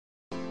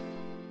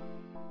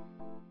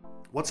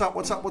What's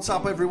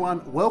up,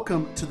 everyone?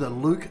 Welcome to the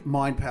Luke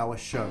Mind Power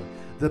Show,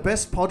 the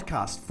best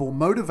podcast for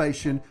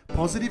motivation,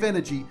 positive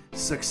energy,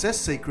 success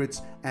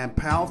secrets, and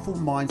powerful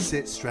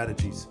mindset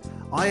strategies.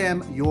 I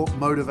am your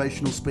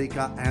motivational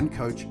speaker and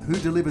coach who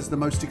delivers the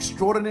most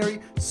extraordinary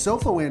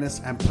self-awareness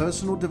and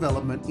personal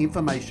development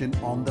information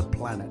on the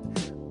planet.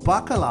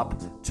 Buckle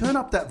up, turn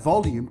up that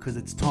volume because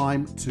it's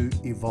time to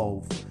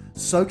evolve.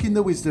 Soak in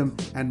the wisdom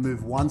and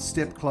move one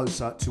step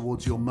closer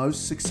towards your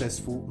most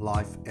successful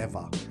life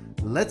ever.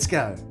 Let's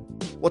go.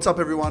 What's up,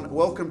 everyone?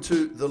 Welcome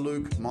to the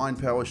Luke Mind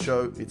Power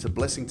Show. It's a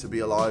blessing to be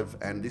alive,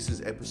 and this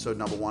is episode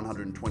number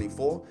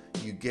 124.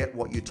 You get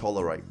what you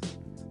tolerate.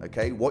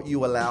 Okay, what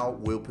you allow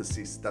will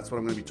persist. That's what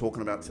I'm going to be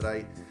talking about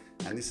today.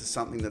 And this is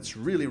something that's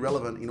really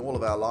relevant in all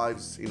of our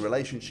lives, in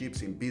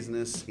relationships, in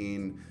business,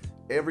 in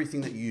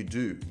everything that you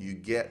do. You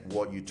get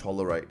what you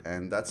tolerate.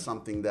 And that's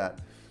something that,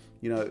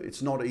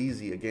 it's not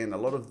easy. Again, a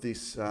lot of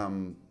this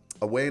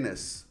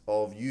awareness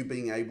of you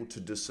being able to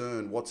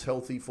discern what's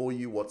healthy for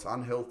you, what's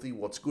unhealthy,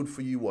 what's good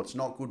for you, what's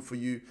not good for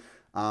you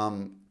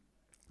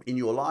in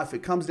your life,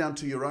 it comes down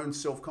to your own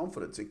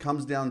self-confidence. It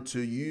comes down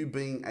to you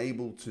being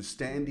able to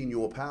stand in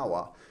your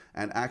power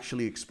and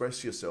actually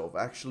express yourself,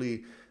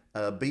 actually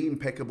be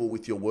impeccable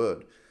with your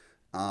word.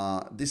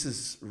 This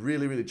is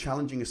really, really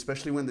challenging,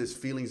 especially when there's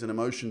feelings and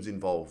emotions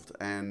involved.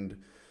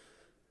 And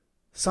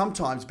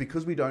sometimes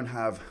because we don't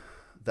have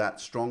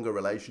that stronger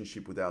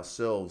relationship with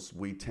ourselves,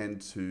 we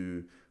tend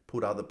to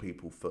put other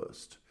people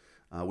first.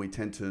 We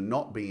tend to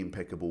not be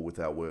impeccable with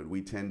our word.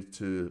 We tend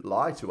to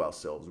lie to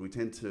ourselves. We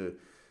tend to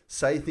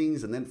say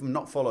things and then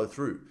not follow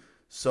through.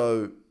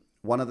 So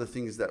one of the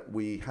things that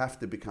we have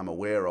to become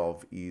aware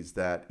of is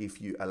that if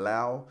you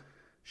allow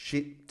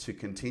shit to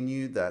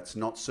continue that's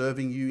not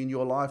serving you in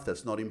your life,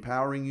 that's not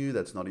empowering you,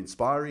 that's not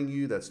inspiring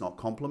you, that's not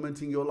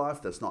complimenting your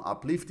life, that's not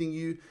uplifting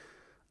you,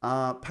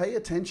 pay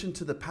attention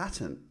to the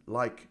pattern.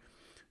 Like,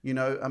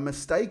 a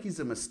mistake is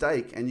a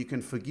mistake, and you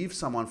can forgive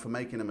someone for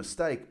making a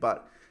mistake,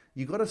 but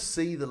you got to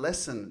see the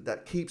lesson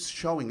that keeps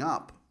showing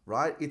up,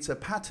 right? It's a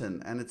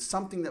pattern, and it's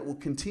something that will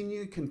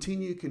continue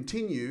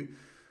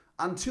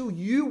until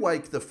you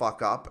wake the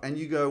fuck up and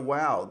you go,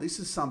 wow, this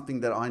is something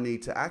that I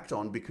need to act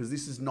on because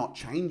this is not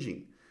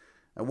changing.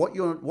 And what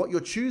you're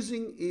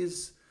choosing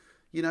is,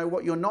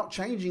 what you're not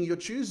changing, you're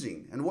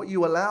choosing. And what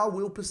you allow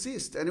will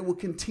persist, and it will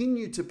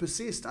continue to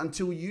persist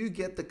until you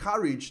get the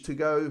courage to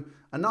go,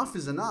 enough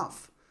is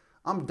enough.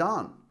 I'm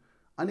done.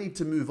 I need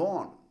to move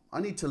on. I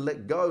need to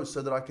let go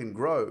so that I can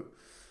grow.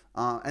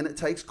 And it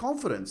takes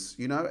confidence,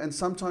 and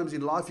sometimes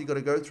in life, you got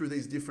to go through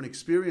these different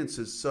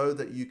experiences so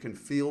that you can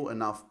feel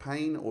enough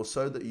pain or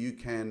so that you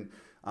can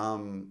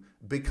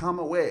become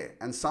aware.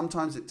 And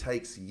sometimes it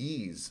takes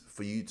years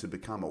for you to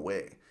become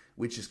aware,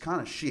 which is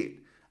kind of shit.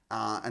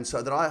 And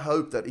so that I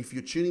hope that if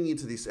you're tuning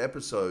into this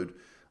episode,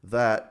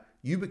 that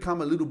you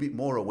become a little bit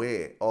more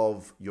aware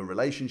of your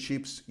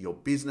relationships, your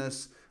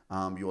business,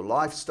 your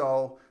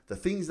lifestyle, the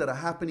things that are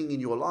happening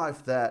in your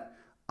life that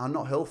are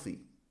not healthy,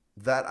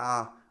 that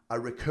are a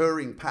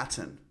recurring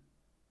pattern,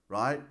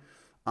 right?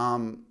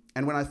 And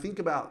when I think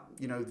about,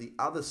 the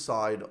other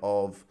side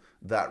of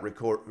that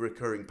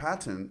recurring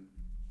pattern,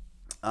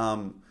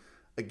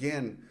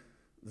 again,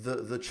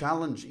 the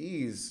challenge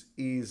is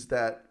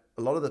that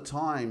a lot of the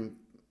time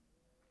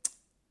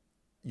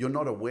you're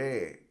not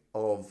aware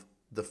of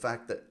the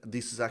fact that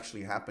this is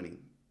actually happening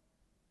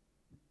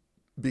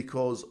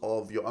because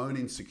of your own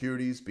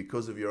insecurities,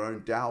 because of your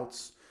own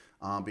doubts,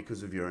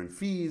 because of your own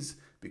fears,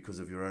 because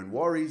of your own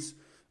worries.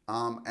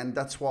 And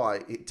that's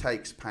why it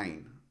takes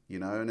pain,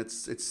 and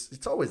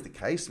it's always the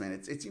case, man.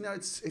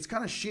 It's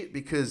kind of shit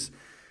because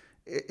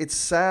it's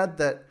sad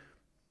that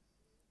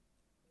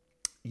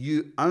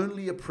you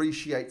only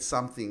appreciate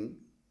something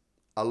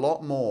a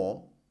lot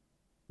more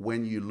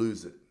when you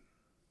lose it.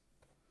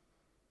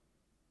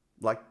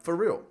 Like, for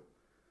real.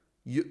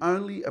 You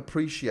only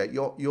appreciate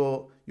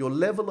your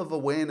level of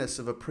awareness,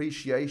 of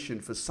appreciation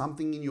for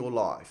something in your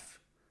life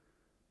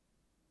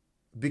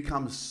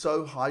becomes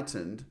so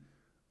heightened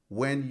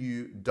when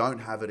you don't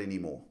have it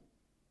anymore,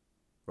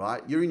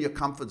 right? You're in your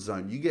comfort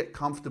zone. You get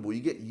comfortable.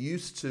 You get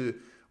used to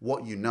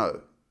what you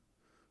know,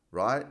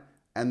 right?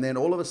 And then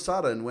all of a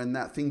sudden, when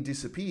that thing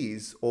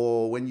disappears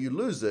or when you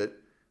lose it,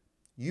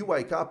 you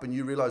wake up and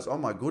you realize, oh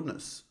my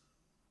goodness,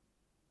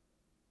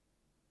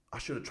 I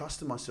should have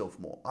trusted myself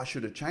more. I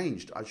should have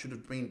changed. I should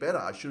have been better.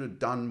 I should have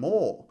done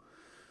more,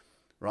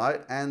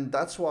 right? And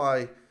that's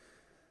why,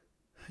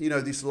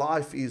 this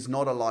life is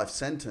not a life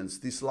sentence.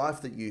 This life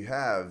that you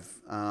have,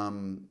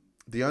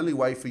 the only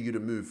way for you to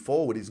move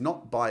forward is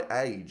not by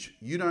age.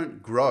 You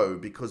don't grow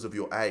because of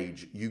your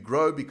age. You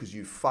grow because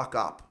you fuck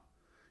up.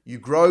 You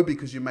grow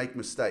because you make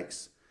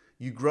mistakes.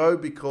 You grow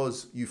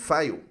because you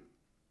fail.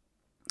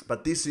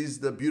 But this is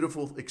the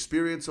beautiful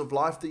experience of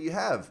life that you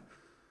have.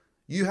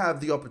 You have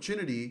the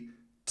opportunity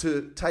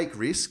to take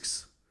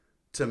risks,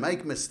 to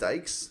make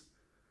mistakes,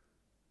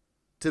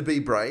 to be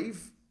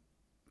brave,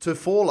 to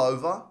fall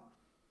over,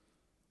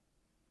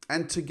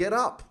 and to get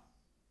up.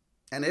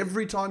 And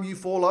every time you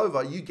fall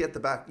over, you get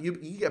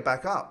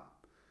back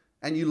up,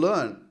 and you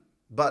learn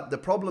But the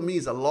problem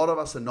is a lot of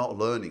us are not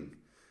learning.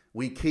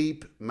 We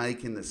keep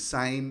making the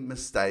same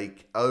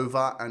mistake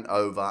over and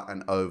over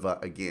and over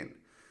again.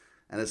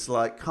 And it's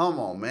like, come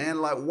on,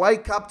 man, like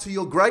wake up to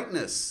your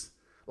greatness.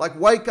 Like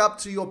wake up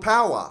to your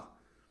power.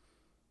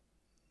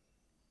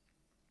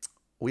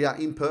 We are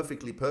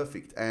imperfectly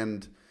perfect.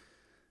 And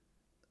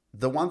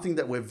the one thing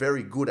that we're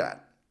very good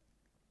at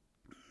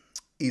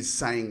is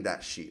saying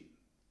that shit.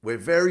 We're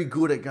very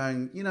good at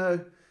going,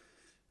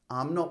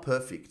 I'm not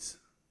perfect.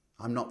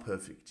 I'm not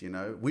perfect,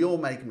 We all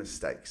make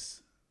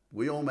mistakes.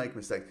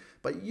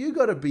 But you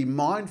got to be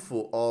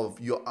mindful of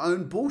your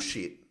own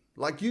bullshit.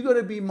 Like you got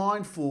to be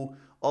mindful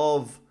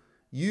of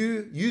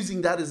you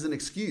using that as an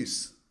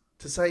excuse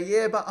to say,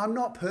 yeah, but I'm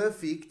not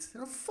perfect.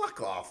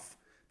 Fuck off.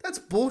 That's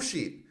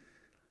bullshit.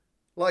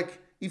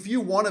 Like if you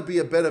want to be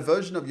a better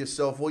version of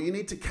yourself, well, you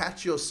need to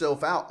catch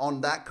yourself out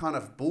on that kind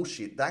of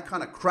bullshit, that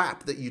kind of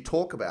crap that you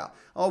talk about.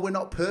 Oh, we're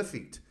not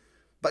perfect,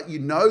 but you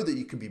know that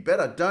you can be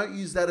better. Don't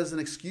use that as an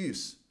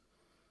excuse.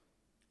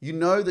 You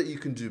know that you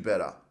can do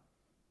better.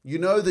 You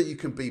know that you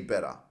can be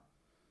better.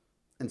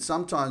 And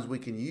sometimes we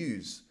can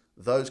use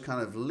those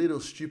kind of little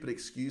stupid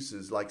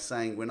excuses like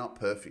saying we're not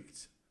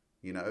perfect.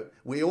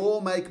 We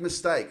all make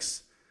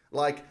mistakes.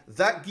 Like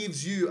that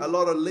gives you a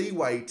lot of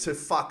leeway to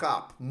fuck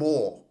up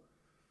more,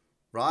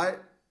 right?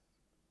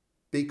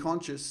 Be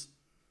conscious.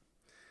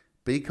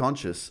 Be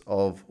conscious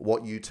of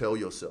what you tell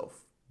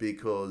yourself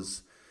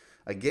because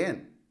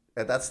again,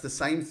 that's the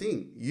same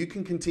thing. You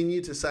can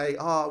continue to say,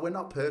 oh, we're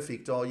not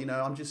perfect. Oh,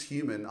 I'm just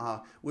human.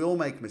 We all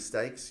make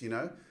mistakes,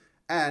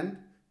 And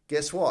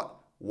guess what?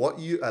 What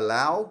you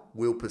allow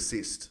will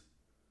persist.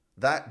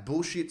 That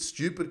bullshit,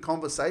 stupid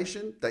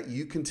conversation that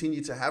you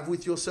continue to have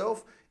with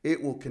yourself,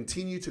 it will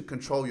continue to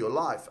control your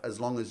life as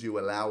long as you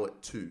allow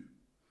it to.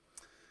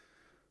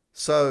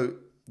 So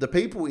the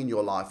people in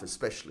your life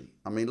especially,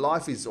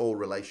 life is all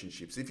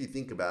relationships. If you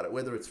think about it,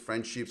 whether it's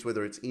friendships,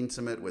 whether it's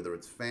intimate, whether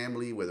it's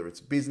family, whether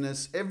it's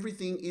business,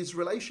 everything is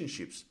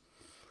relationships.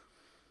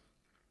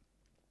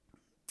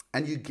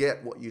 And you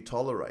get what you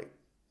tolerate.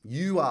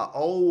 You are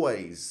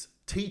always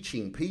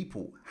teaching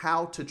people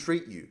how to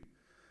treat you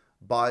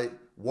by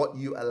what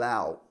you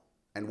allow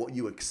and what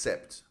you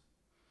accept.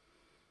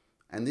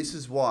 And this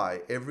is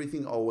why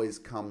everything always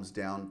comes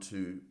down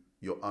to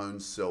your own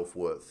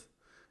self-worth.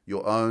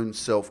 Your own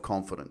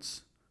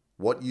self-confidence,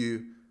 what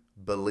you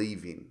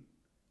believe in,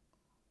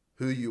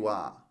 who you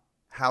are,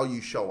 how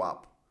you show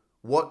up,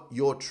 what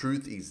your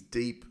truth is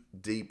deep,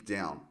 deep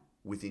down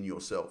within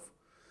yourself.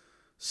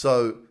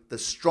 So the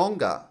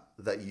stronger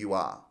that you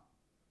are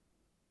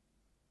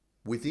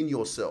within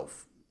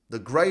yourself, the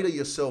greater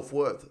your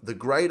self-worth, the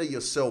greater your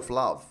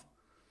self-love,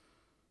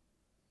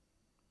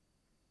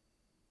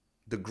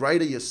 the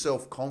greater your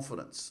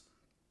self-confidence,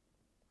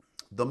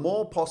 the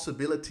more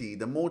possibility,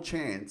 the more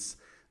chance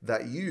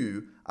that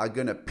you are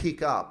going to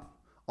pick up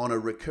on a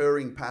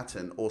recurring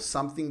pattern or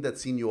something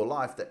that's in your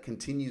life that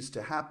continues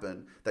to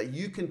happen, that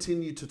you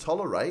continue to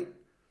tolerate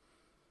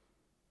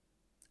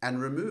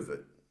and remove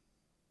it.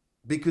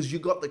 Because you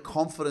got the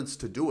confidence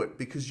to do it,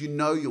 because you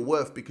know your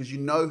worth, because you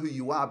know who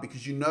you are,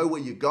 because you know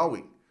where you're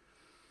going.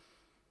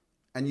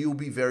 And you'll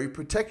be very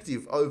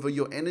protective over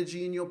your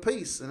energy and your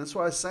peace. And that's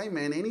why I say,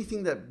 man,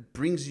 anything that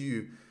brings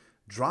you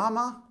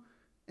drama,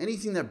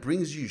 anything that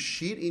brings you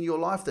shit in your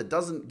life that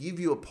doesn't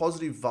give you a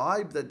positive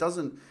vibe, that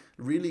doesn't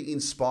really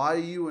inspire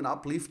you and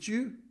uplift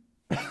you,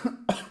 you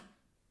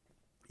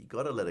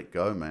got to let it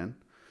go, man.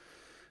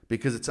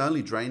 Because it's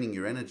only draining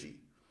your energy.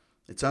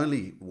 It's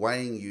only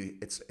weighing you.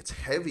 It's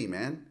heavy,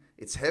 man.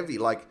 It's heavy.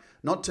 Like,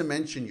 not to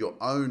mention your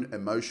own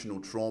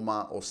emotional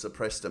trauma or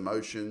suppressed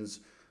emotions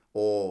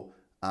or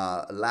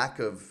lack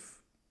of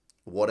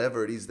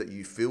whatever it is that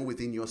you feel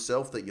within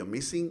yourself that you're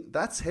missing.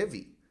 That's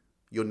heavy.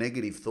 Your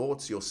negative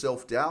thoughts, your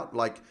self-doubt,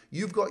 like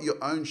you've got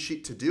your own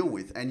shit to deal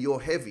with and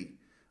you're heavy,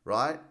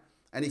 right?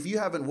 And if you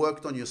haven't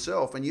worked on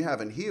yourself and you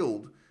haven't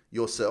healed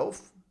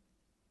yourself,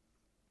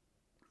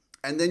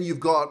 and then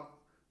you've got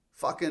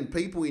fucking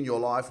people in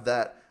your life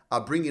that are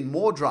bringing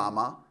more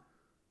drama,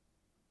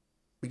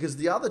 because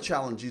the other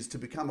challenge is to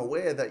become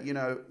aware that,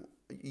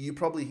 you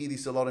probably hear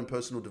this a lot in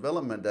personal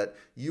development, that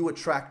you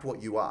attract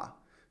what you are.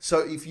 So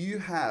if you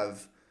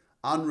have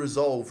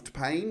unresolved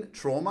pain,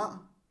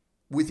 trauma,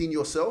 within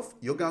yourself,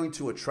 you're going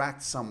to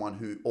attract someone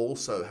who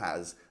also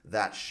has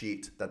that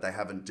shit that they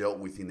haven't dealt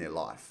with in their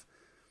life,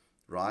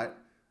 right?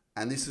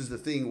 And this is the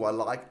thing why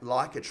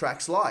like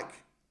attracts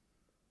like.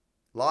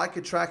 Like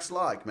attracts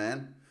like,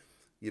 man.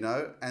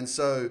 And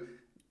so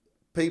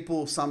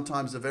people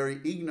sometimes are very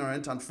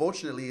ignorant.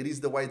 Unfortunately, it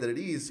is the way that it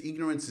is.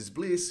 Ignorance is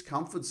bliss,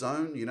 comfort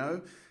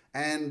zone,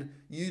 And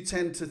you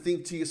tend to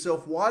think to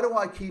yourself, why do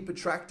I keep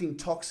attracting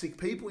toxic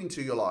people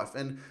into your life?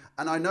 And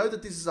I know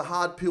that this is a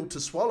hard pill to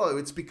swallow.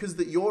 It's because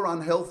that you're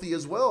unhealthy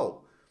as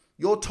well.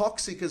 You're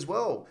toxic as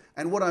well.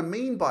 And what I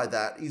mean by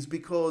that is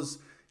because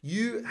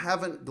you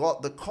haven't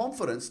got the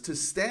confidence to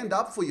stand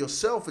up for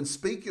yourself and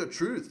speak your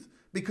truth,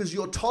 because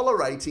you're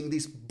tolerating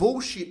this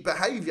bullshit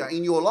behavior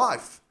in your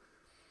life.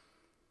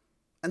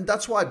 And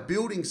that's why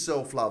building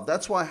self-love,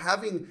 that's why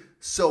having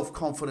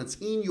self-confidence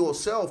in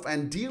yourself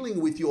and dealing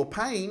with your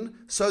pain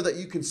so that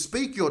you can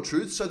speak your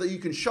truth, so that you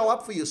can show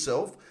up for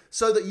yourself,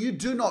 so that you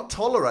do not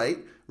tolerate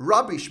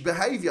rubbish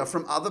behavior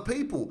from other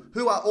people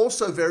who are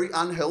also very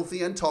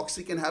unhealthy and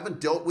toxic and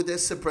haven't dealt with their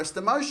suppressed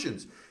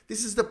emotions.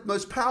 This is the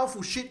most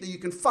powerful shit that you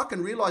can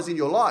fucking realize in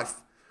your life.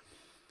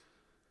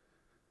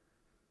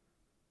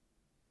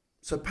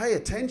 So pay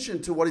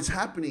attention to what is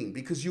happening,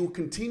 because you will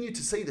continue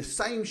to see the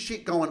same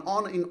shit going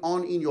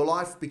on in your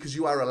life because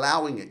you are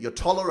allowing it, you're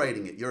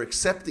tolerating it, you're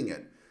accepting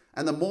it.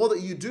 And the more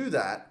that you do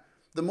that,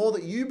 the more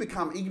that you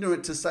become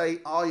ignorant to say,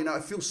 oh, I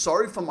feel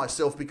sorry for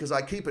myself because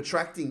I keep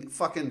attracting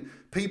fucking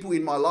people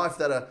in my life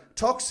that are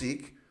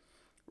toxic,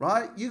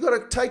 right? You got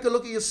to take a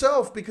look at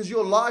yourself, because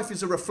your life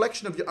is a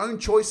reflection of your own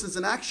choices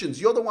and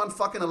actions. You're the one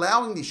fucking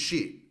allowing this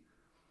shit.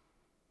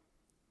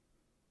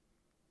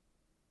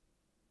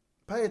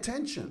 Pay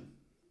attention.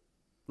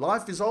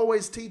 Life is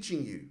always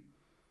teaching you.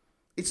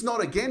 It's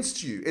not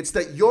against you. It's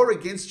that you're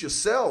against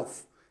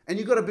yourself. And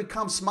you got to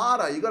become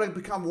smarter. You got to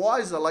become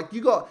wiser. Like,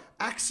 you got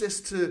access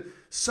to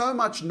so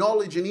much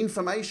knowledge and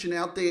information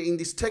out there in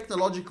this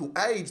technological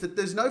age that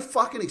there's no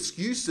fucking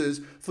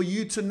excuses for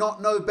you to not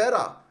know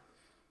better.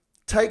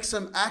 Take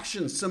some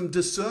action, some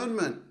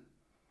discernment,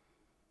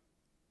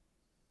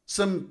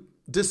 some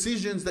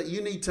decisions that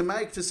you need to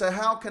make to say,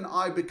 how can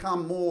I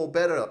become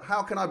better?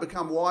 How can I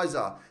become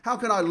wiser? How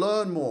can I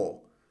learn more?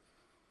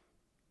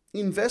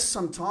 Invest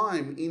some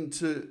time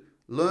into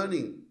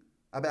learning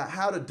about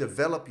how to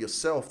develop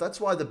yourself.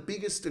 That's why the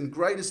biggest and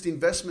greatest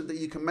investment that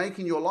you can make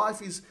in your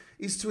life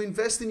is to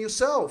invest in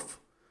yourself.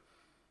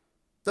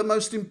 The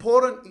most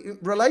important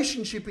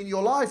relationship in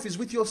your life is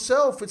with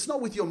yourself. It's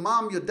not with your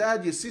mom, your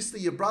dad, your sister,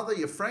 your brother,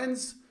 your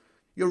friends,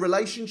 your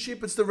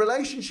relationship. It's the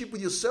relationship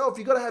with yourself.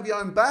 You got to have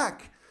your own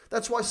back.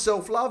 That's why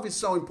self-love is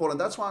so important.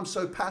 That's why I'm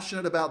so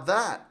passionate about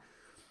that.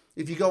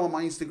 If you go on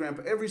my Instagram,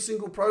 for every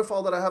single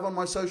profile that I have on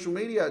my social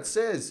media, it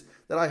says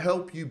that I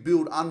help you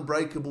build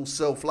unbreakable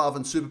self-love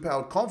and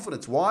superpowered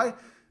confidence. Why?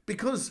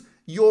 Because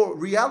your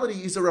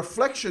reality is a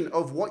reflection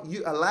of what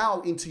you allow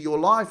into your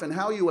life and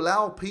how you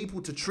allow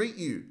people to treat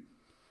you.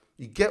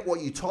 You get what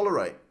you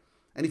tolerate.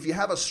 And if you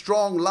have a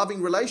strong,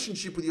 loving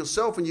relationship with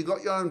yourself and you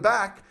got your own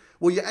back,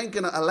 well, you ain't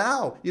going to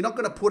allow, you're not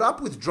going to put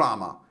up with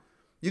drama.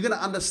 You're going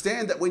to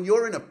understand that when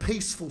you're in a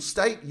peaceful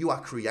state, you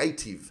are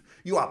creative.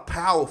 You are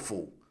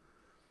powerful.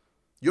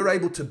 You're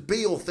able to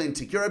be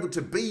authentic. You're able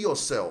to be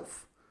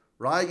yourself,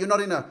 right? You're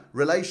not in a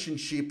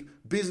relationship,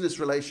 business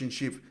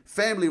relationship,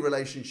 family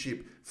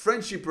relationship,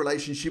 friendship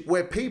relationship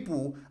where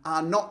people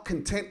are not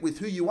content with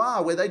who you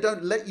are, where they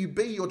don't let you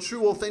be your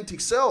true authentic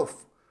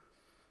self.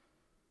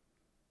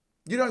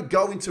 You don't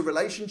go into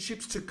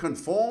relationships to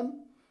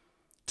conform,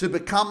 to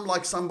become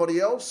like somebody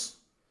else.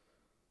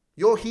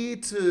 You're here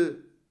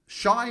to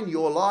shine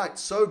your light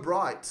so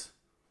bright,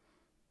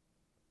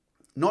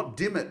 not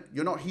dim it.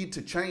 You're not here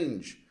to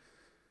change.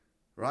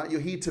 Right?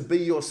 You're here to be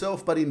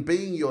yourself, but in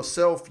being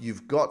yourself,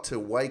 you've got to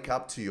wake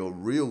up to your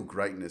real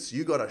greatness.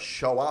 You got to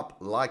show up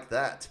like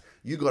that.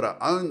 You got to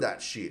own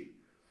that shit.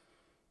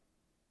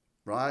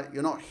 Right?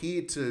 You're not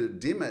here to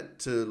dim it,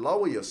 to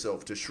lower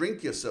yourself, to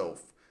shrink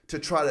yourself, to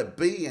try to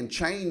be and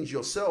change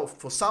yourself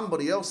for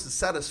somebody else's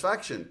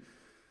satisfaction.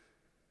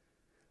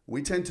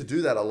 We tend to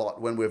do that a lot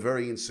when we're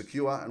very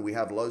insecure and we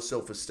have low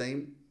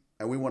self-esteem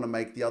and we want to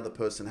make the other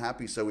person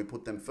happy, so we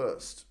put them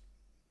first.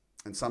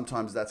 And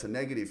sometimes that's a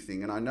negative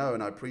thing. And I know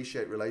and I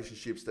appreciate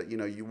relationships that,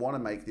 you want to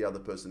make the other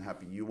person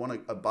happy. You want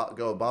to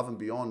go above and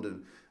beyond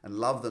and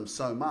love them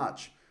so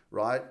much,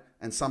 right?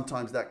 And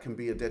sometimes that can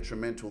be a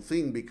detrimental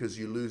thing because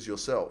you lose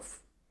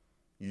yourself.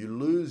 You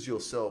lose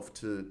yourself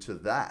to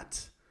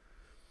that,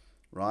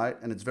 right?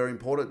 And it's very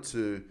important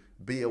to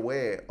be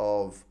aware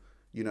of,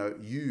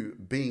 you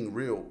being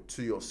real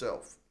to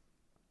yourself,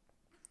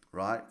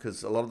 right?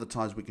 Because a lot of the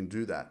times we can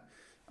do that.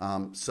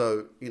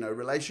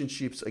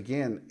 Relationships,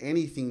 again,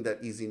 anything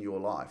that is in your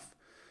life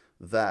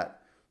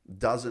that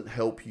doesn't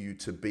help you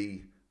to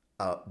be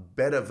a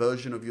better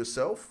version of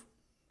yourself,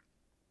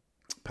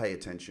 pay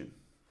attention,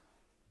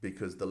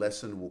 because the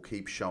lesson will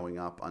keep showing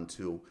up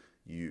until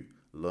you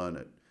learn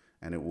it.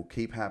 And it will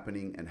keep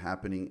happening and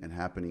happening and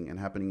happening and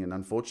happening. And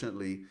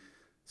unfortunately,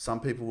 some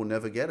people will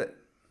never get it.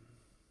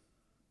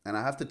 And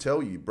I have to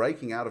tell you,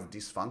 breaking out of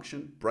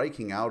dysfunction,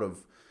 breaking out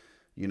of,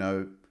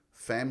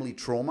 family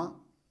trauma,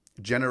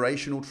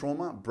 generational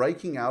trauma,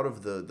 breaking out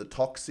of the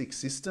toxic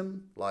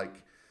system,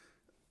 like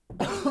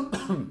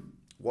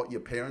what your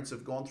parents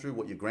have gone through,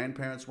 what your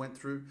grandparents went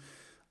through,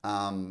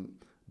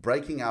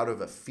 breaking out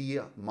of a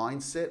fear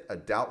mindset, a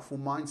doubtful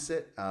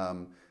mindset,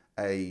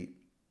 a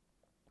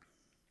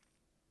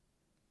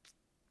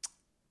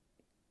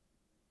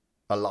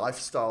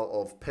lifestyle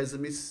of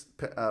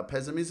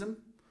pessimism,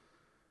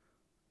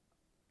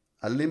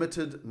 a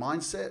limited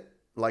mindset.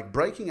 Like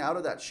breaking out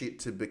of that shit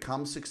to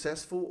become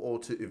successful or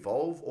to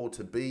evolve or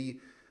to be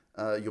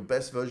your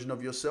best version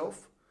of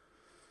yourself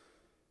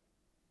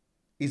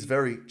is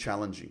very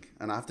challenging.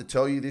 And I have to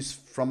tell you this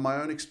from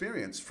my own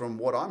experience, from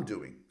what I'm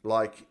doing.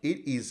 Like,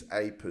 it is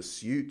a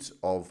pursuit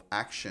of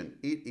action.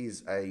 It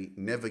is a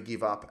never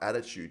give up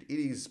attitude. It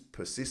is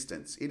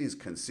persistence. It is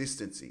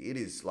consistency. It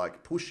is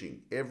like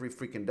pushing every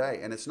freaking day.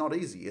 And it's not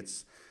easy.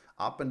 It's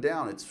up and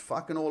down. It's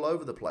fucking all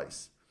over the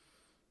place.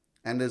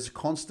 And there's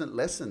constant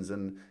lessons.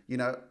 And, you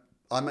know,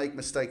 I make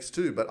mistakes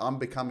too, but I'm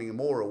becoming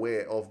more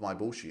aware of my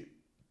bullshit.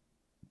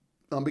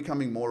 I'm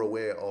becoming more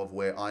aware of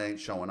where I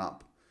ain't showing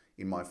up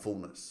in my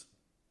fullness.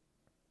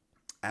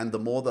 And the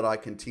more that I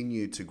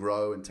continue to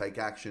grow and take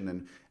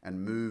action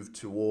and move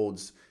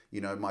towards,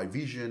 you know, my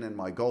vision and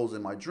my goals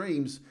and my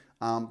dreams,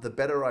 the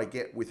better I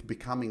get with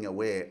becoming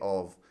aware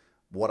of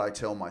what I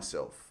tell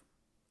myself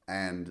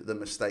and the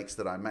mistakes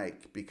that I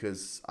make,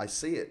 because I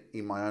see it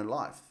in my own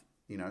life.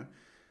 You know,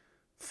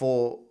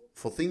 for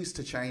things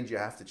to change, you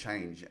have to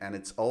change, and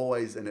it's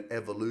always an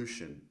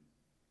evolution.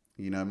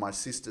 You know, my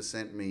sister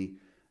sent me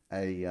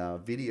a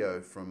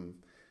video from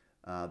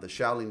the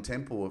Shaolin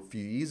Temple a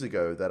few years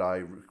ago that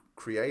I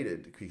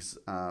created, because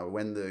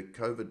when the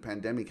COVID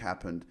pandemic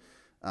happened,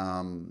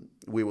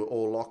 we were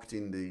all locked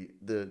in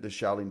the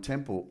Shaolin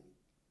Temple,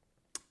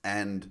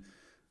 and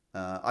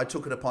I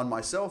took it upon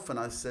myself, and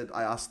I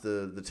asked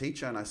the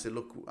teacher, and I said,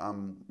 look,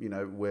 you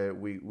know, where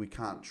we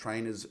can't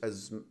train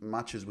as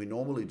much as we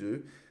normally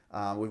do.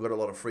 We've got a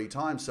lot of free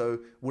time, so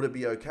would it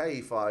be okay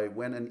if I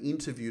went and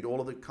interviewed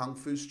all of the Kung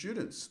Fu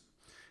students?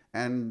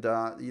 And,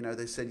 you know,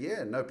 they said,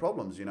 yeah, no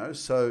problems, you know.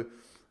 So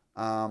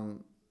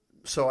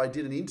I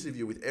did an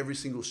interview with every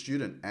single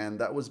student, and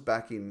that was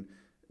back in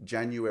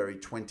January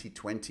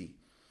 2020.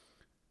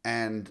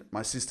 And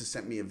my sister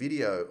sent me a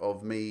video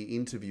of me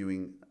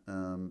interviewing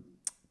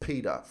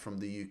Peter from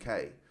the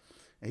UK.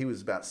 He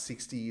was about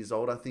 60 years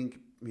old, I think.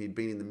 He'd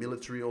been in the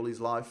military all his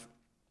life.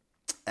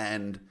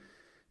 And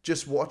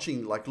just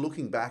watching, like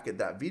looking back at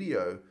that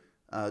video,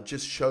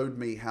 just showed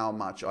me how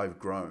much I've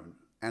grown.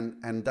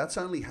 And that's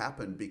only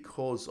happened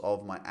because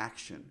of my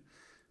action,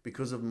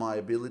 because of my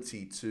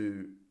ability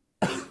to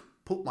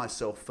put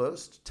myself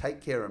first,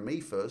 take care of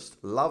me first,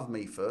 love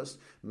me first,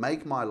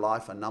 make my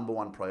life a number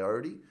one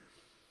priority,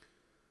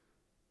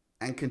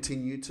 and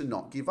continue to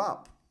not give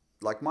up.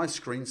 Like my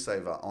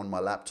screensaver on my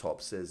laptop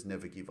says,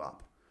 never give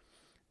up.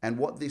 And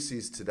what this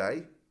is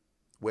today,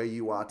 where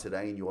you are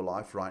today in your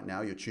life right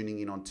now, you're tuning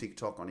in on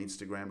TikTok, on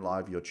Instagram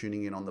Live, you're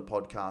tuning in on the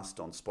podcast,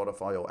 on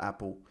Spotify or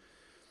Apple.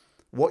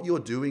 What you're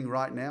doing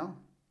right now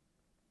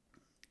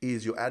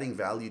is you're adding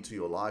value to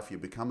your life. You're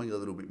becoming a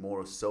little bit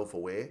more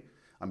self-aware.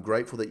 I'm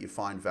grateful that you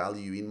find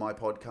value in my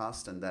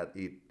podcast and that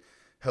it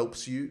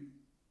helps you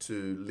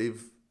to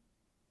live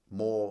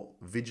more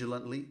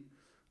vigilantly,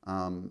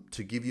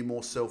 to give you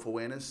more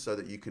self-awareness so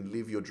that you can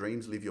live your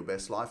dreams, live your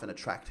best life, and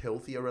attract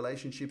healthier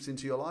relationships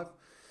into your life.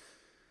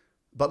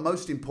 But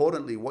most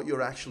importantly, what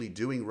you're actually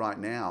doing right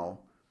now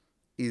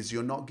is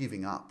you're not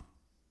giving up.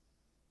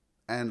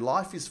 And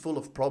life is full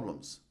of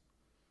problems.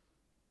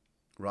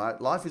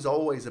 Right? Life is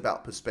always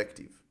about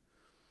perspective.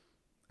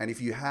 And if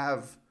you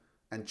have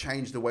and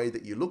change the way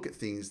that you look at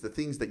things, the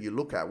things that you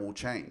look at will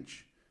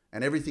change.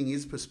 And everything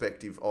is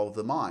perspective of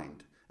the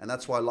mind. And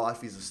that's why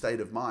life is a state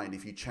of mind.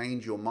 If you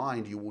change your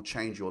mind, you will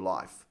change your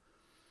life.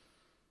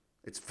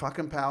 It's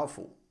fucking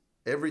powerful.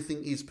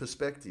 Everything is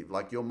perspective,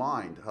 like your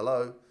mind.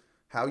 Hello?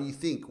 How you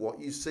think, what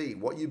you see,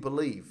 what you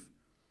believe.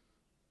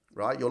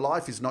 Right? Your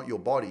life is not your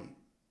body.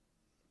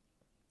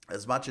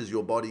 As much as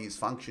your body is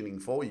functioning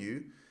for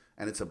you,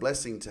 and it's a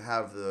blessing to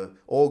have the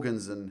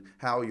organs and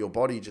how your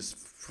body just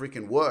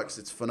freaking works.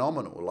 It's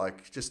phenomenal.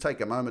 Like, just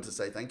take a moment to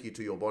say thank you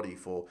to your body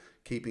for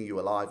keeping you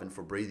alive and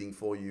for breathing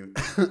for you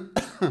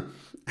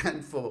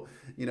and for,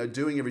 you know,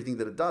 doing everything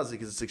that it does,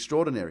 because it's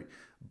extraordinary.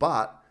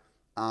 But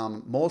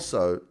more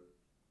so,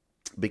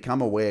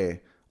 become aware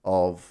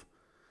of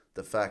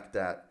the fact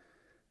that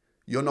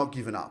you're not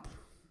giving up.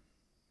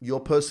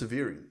 You're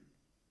persevering.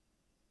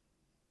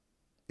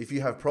 If you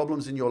have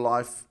problems in your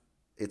life,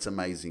 it's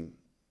amazing.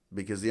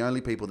 Because the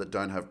only people that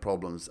don't have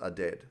problems are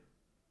dead.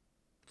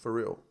 For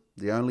real.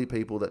 The only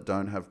people that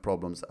don't have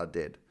problems are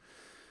dead.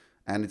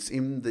 And it's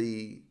in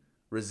the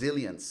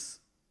resilience,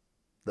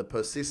 the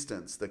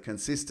persistence, the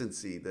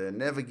consistency, the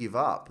never give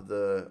up,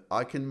 the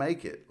I can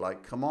make it,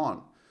 like, come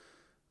on,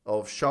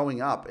 of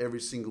showing up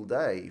every single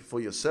day for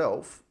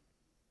yourself,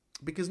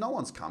 because no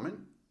one's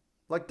coming.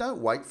 Like, don't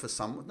wait for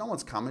someone. No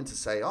one's coming to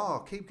say,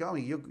 oh, keep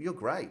going. You're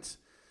great.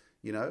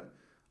 You know,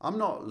 I'm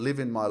not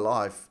living my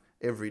life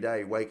every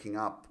day, waking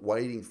up,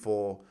 waiting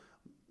for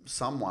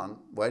someone,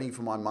 waiting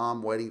for my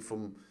mom, waiting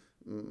for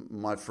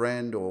my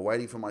friend, or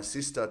waiting for my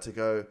sister to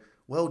go,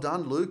 well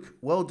done, Luke.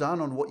 Well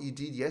done on what you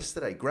did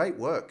yesterday. Great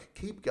work.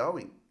 Keep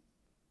going.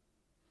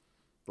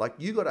 Like,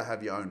 you got to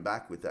have your own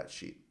back with that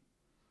shit.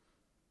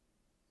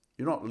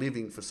 You're not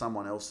living for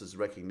someone else's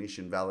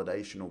recognition,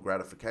 validation, or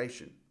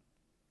gratification.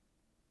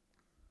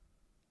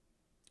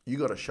 You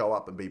got to show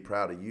up and be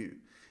proud of you.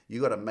 You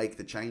got to make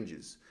the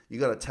changes. You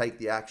got to take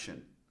the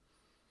action.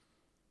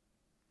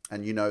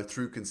 And, you know,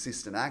 through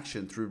consistent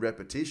action, through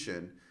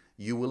repetition,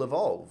 you will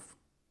evolve.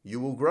 You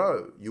will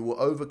grow. You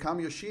will overcome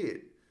your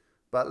shit.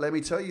 But let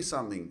me tell you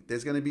something,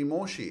 there's going to be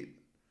more shit.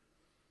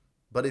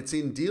 But it's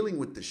in dealing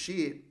with the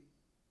shit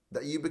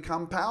that you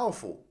become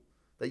powerful,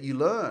 that you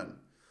learn.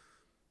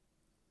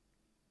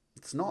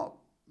 It's not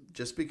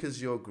just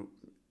because your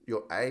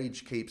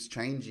age keeps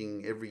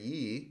changing every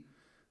year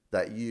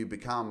that you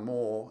become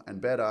more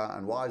and better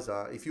and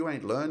wiser. If you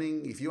ain't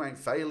learning, if you ain't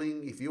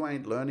failing, if you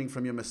ain't learning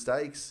from your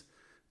mistakes,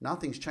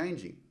 nothing's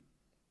changing.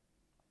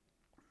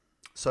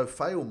 So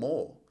fail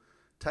more.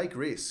 Take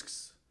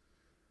risks.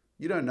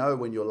 You don't know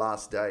when your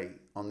last day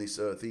on this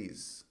earth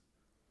is.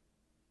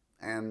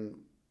 And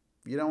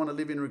you don't want to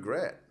live in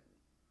regret.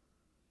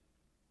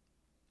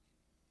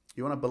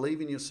 You want to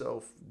believe in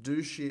yourself.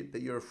 Do shit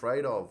that you're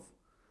afraid of.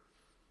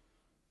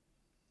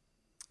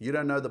 You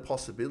don't know the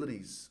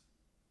possibilities.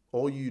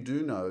 All you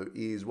do know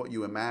is what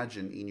you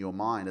imagine in your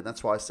mind. And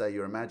that's why I say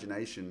your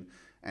imagination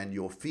and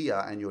your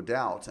fear and your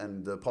doubt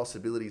and the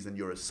possibilities and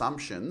your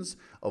assumptions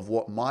of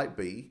what might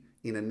be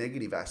in a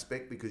negative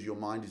aspect, because your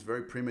mind is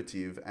very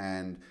primitive,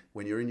 and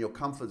when you're in your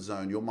comfort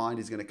zone, your mind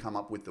is going to come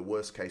up with the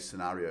worst case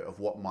scenario of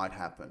what might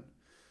happen,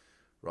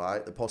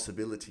 right? The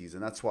possibilities.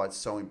 And that's why it's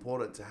so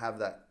important to have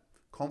that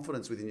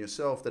confidence within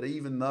yourself, that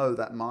even though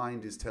that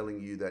mind is telling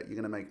you that you're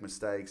going to make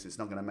mistakes, it's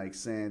not going to make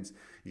sense,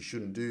 you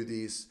shouldn't do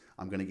this,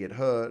 I'm going to get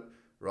hurt,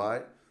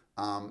 right?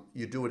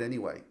 You do it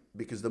anyway,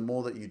 because the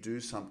more that you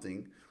do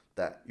something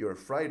that you're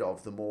afraid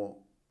of, the more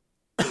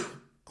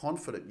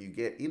confident you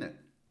get in it.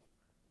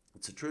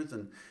 It's the truth,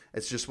 and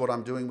it's just what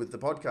I'm doing with the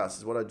podcast.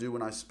 It's what I do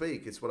when I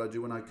speak. It's what I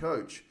do when I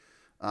coach.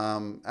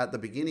 At the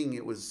beginning,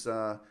 it was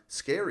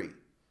scary.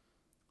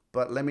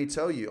 But let me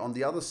tell you, on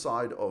the other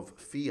side of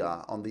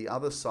fear, on the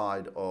other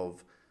side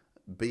of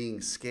being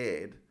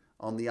scared,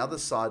 on the other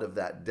side of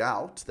that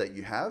doubt that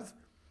you have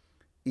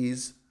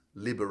is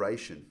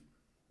liberation.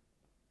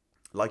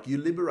 Like, you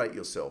liberate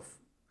yourself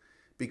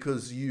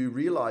because you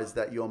realize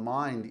that your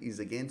mind is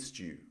against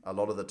you a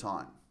lot of the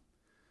time,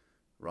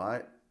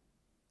 right?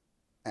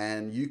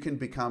 And you can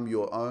become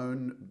your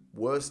own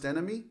worst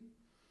enemy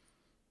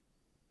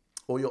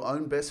or your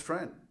own best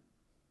friend.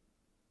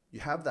 You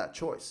have that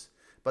choice.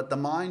 But the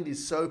mind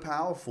is so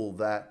powerful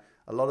that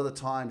a lot of the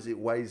times it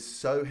weighs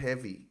so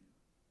heavy.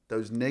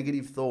 Those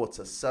negative thoughts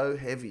are so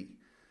heavy.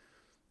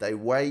 They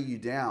weigh you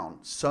down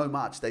so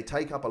much. They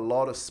take up a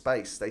lot of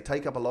space. They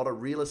take up a lot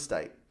of real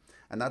estate.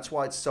 And that's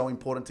why it's so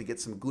important to get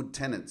some good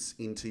tenants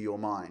into your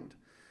mind,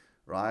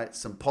 right?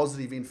 Some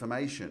positive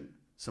information,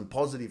 some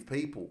positive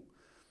people.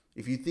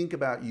 If you think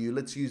about you,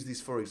 let's use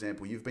this for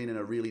example. You've been in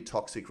a really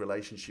toxic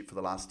relationship for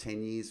the last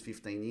 10 years,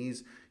 15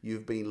 years.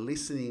 You've been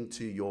listening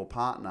to your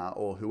partner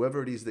or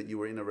whoever it is that you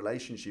were in a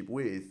relationship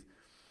with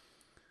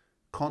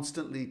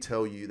constantly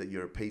tell you that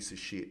you're a piece of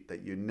shit,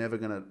 that you're never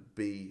going to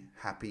be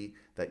happy,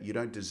 that you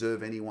don't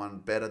deserve anyone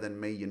better than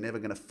me. You're never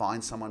going to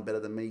find someone better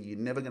than me. You're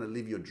never going to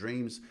live your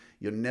dreams.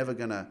 You're never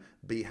going to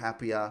be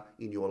happier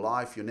in your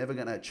life. You're never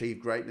going to achieve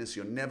greatness.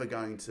 You're never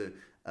going to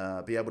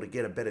be able to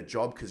get a better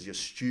job because you're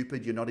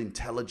stupid, you're not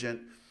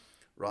intelligent,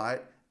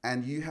 right?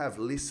 And you have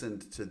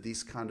listened to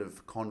this kind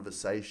of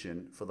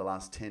conversation for the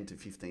last 10 to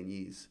 15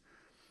 years.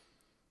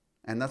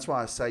 And that's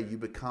why I say you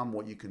become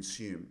what you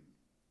consume.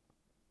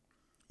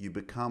 You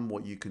become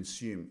what you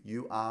consume.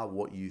 You are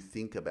what you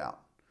think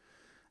about.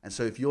 And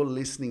so if you're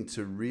listening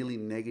to really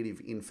negative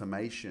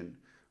information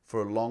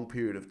for a long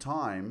period of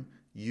time,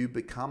 you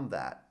become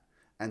that.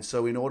 And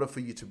so in order for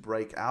you to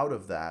break out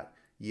of that,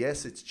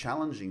 yes, it's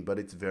challenging, but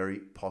it's very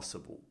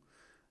possible.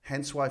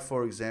 Hence why,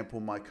 for example,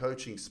 my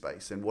coaching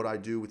space and what I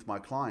do with my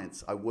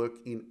clients, I work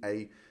in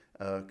a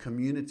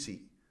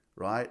community,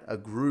 right? A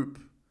group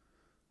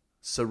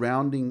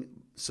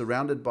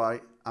surrounded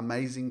by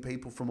amazing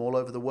people from all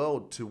over the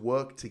world to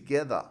work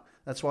together.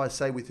 That's why I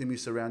say with whom you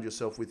surround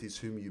yourself with is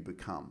whom you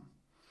become.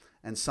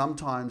 And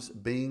sometimes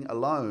being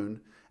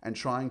alone and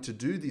trying to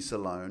do this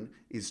alone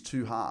is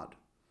too hard.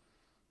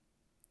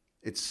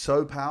 It's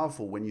so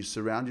powerful when you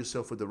surround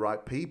yourself with the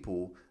right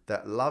people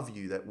that love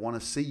you, that want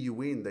to see you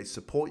win. They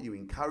support you,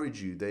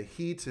 encourage you. They're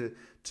here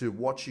to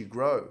watch you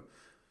grow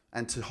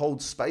and to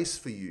hold space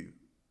for you.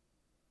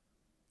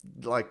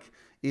 Like,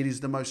 it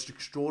is the most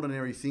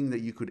extraordinary thing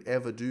that you could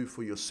ever do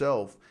for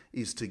yourself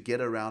is to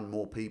get around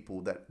more people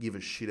that give a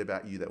shit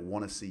about you, that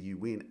want to see you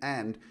win,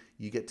 and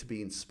you get to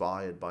be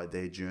inspired by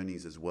their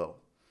journeys as well.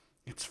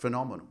 It's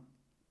phenomenal.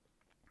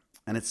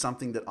 And it's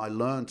something that I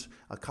learned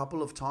a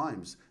couple of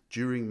times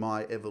during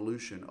my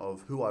evolution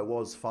of who I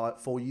was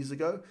 4 years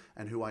ago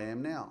and who I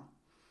am now.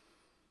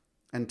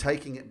 And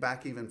taking it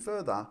back even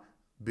further,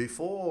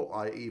 before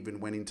I even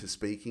went into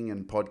speaking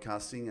and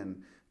podcasting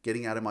and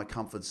getting out of my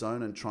comfort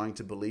zone and trying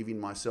to believe in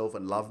myself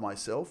and love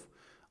myself,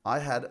 I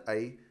had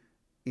a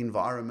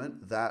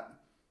environment that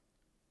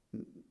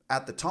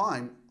at the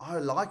time, I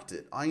liked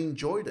it. I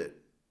enjoyed it.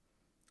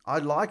 I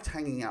liked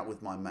hanging out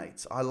with my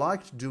mates. I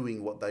liked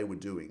doing what they were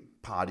doing,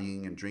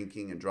 partying and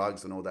drinking and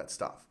drugs and all that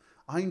stuff.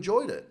 I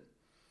enjoyed it.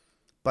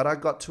 But I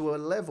got to a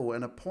level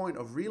and a point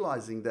of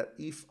realizing that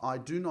if I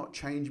do not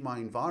change my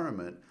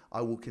environment,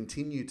 I will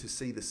continue to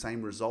see the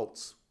same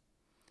results.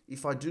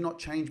 If I do not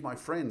change my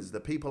friends, the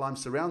people I'm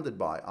surrounded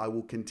by, I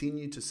will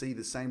continue to see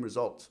the same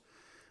results.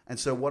 And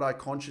so what I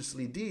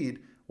consciously did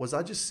was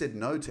I just said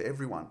no to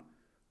everyone.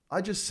 I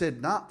just said,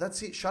 nah,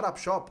 that's it. Shut up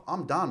shop.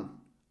 I'm done.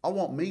 I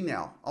want me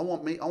now. I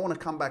want me. I want to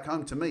come back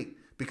home to me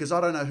because I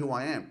don't know who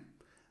I am.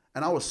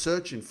 And I was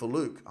searching for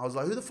Luke. I was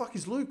like, who the fuck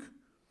is Luke?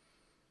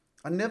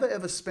 I never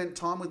ever spent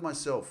time with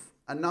myself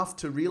enough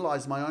to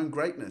realize my own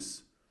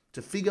greatness,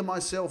 to figure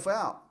myself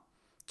out,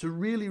 to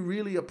really,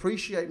 really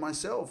appreciate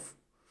myself.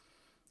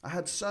 I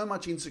had so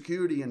much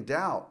insecurity and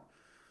doubt.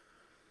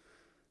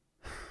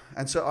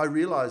 And so I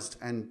realized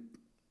and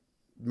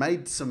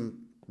made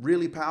some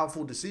really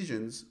powerful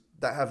decisions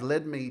that have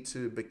led me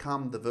to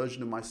become the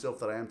version of myself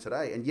that I am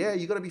today. And yeah,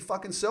 you got to be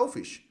fucking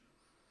selfish.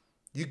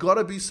 You got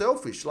to be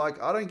selfish.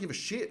 Like, I don't give a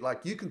shit.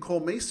 Like, you can call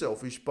me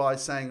selfish by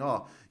saying,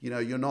 oh,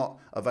 you're not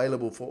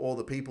available for all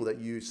the people that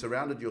you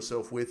surrounded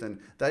yourself with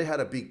and they had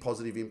a big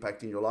positive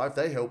impact in your life.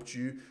 They helped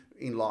you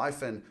in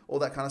life and all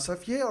that kind of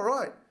stuff. Yeah, all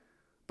right.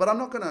 But I'm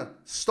not going to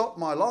stop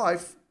my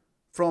life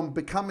from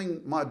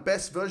becoming my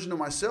best version of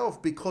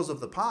myself because of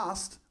the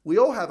past. We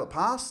all have a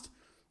past.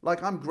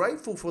 Like, I'm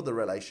grateful for the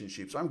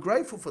relationships. I'm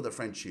grateful for the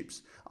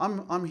friendships.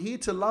 I'm here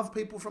to love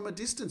people from a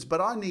distance, but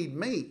I need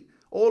me.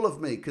 All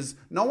of me, because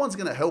no one's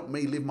going to help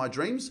me live my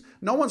dreams.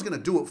 No one's going to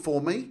do it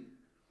for me.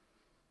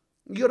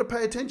 You got to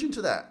pay attention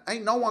to that.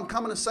 Ain't no one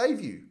coming to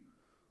save you.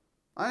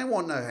 I ain't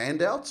want no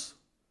handouts.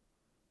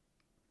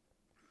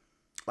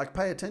 Like,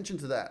 pay attention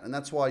to that. And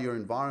that's why your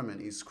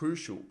environment is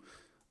crucial.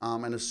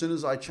 And as soon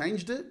as I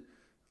changed it,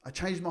 I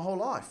changed my whole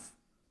life.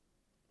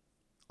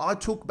 I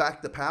took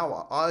back the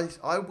power.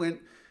 I went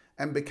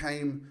and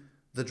became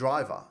the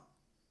driver,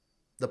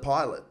 the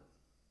pilot.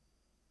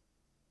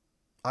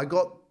 I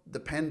got the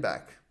pen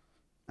back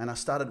and I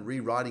started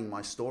rewriting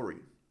my story.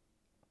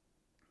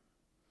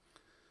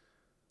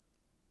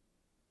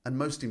 And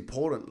most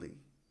importantly,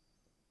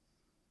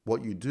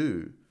 what you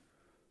do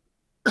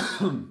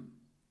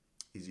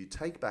is you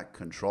take back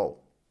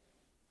control.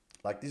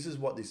 Like, this is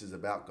what this is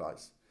about,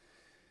 guys.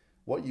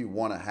 What you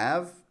want to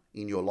have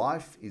in your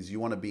life is you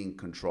want to be in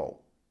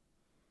control.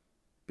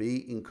 Be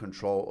in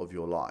control of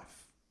your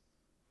life.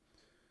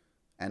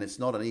 And it's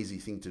not an easy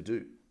thing to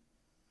do.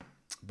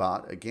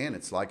 But again,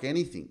 it's like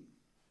anything.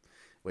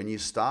 When you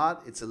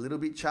start, it's a little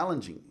bit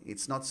challenging.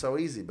 It's not so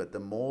easy, but the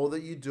more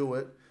that you do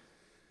it,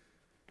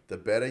 the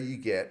better you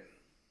get,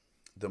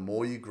 the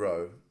more you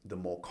grow, the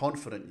more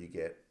confident you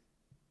get.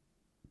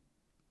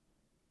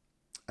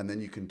 And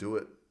then you can do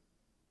it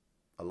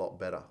a lot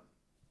better.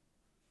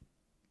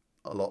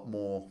 A lot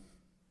more.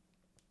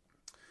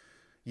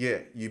 Yeah,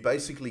 you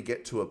basically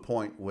get to a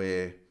point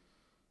where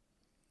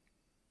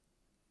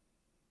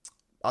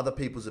other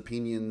people's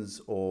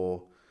opinions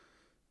or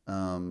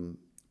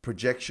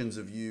projections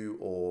of you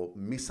or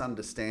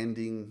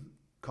misunderstanding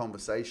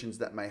conversations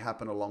that may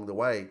happen along the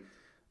way,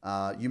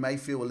 you may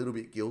feel a little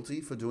bit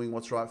guilty for doing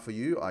what's right for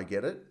you. I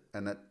get it.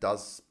 And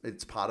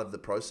it's part of the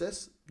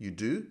process. You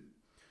do.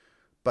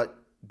 But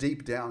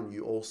deep down,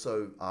 you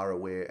also are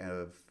aware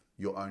of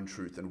your own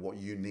truth and what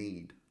you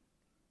need.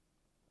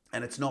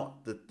 And it's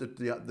not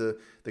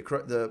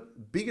the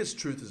biggest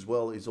truth as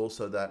well is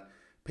also that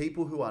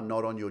people who are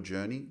not on your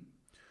journey,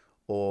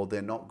 or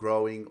they're not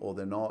growing, or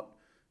they're not,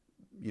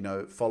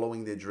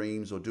 following their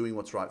dreams or doing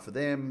what's right for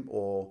them,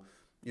 or,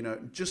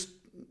 just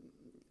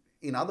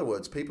in other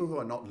words, people who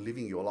are not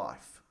living your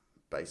life,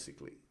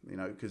 basically,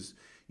 because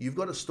you've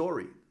got a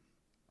story,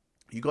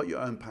 you got your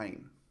own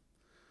pain,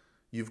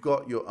 you've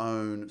got your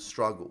own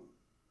struggle,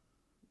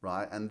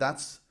 right? And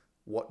that's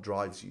what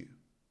drives you,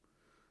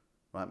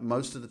 right?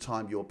 Most of the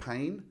time, your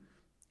pain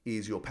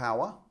is your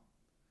power.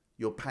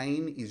 Your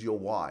pain is your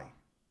why.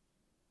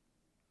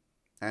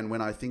 And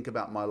when I think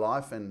about my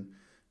life and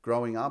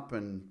growing up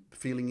and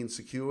feeling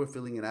insecure,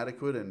 feeling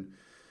inadequate, and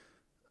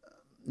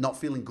not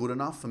feeling good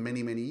enough for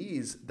many, many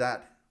years,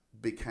 that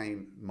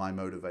became my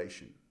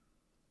motivation.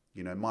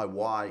 My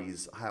why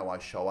is how I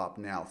show up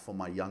now for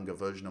my younger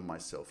version of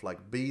myself.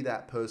 Like, be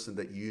that person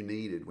that you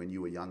needed when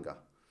you were younger.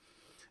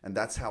 And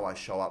that's how I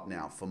show up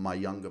now for my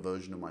younger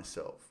version of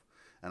myself.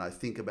 And I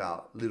think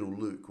about little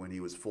Luke when he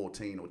was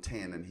 14 or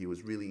 10 and he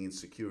was really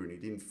insecure and he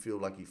didn't feel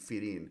like he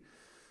fit in,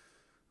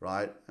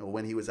 right? Or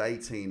when he was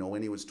 18 or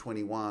when he was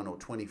 21 or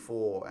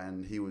 24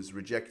 and he was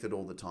rejected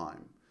all the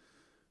time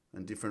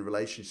and different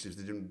relationships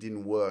that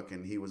didn't work,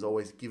 and he was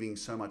always giving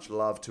so much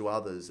love to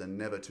others and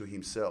never to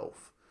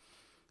himself.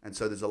 And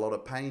so there's a lot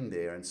of pain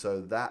there. And so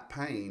that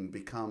pain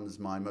becomes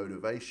my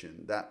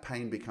motivation. That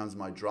pain becomes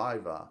my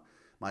driver,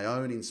 my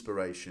own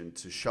inspiration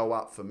to show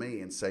up for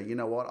me and say, you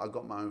know what? I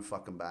got my own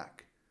fucking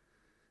back.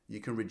 You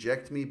can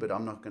reject me, but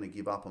I'm not going to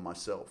give up on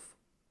myself.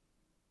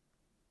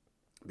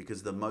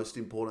 Because the most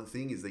important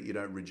thing is that you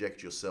don't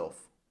reject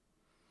yourself.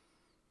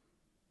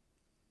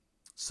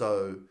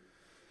 So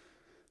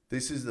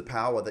this is the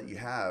power that you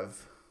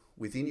have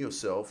within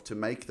yourself to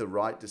make the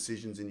right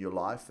decisions in your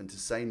life and to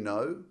say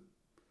no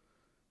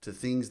to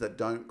things that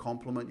don't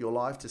complement your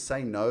life, to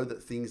say no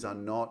that things are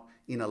not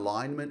in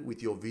alignment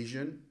with your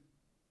vision,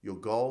 your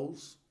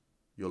goals,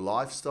 your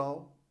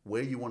lifestyle,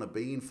 where you want to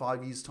be in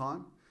 5 years'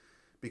 time.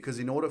 Because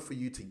in order for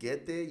you to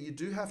get there, you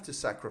do have to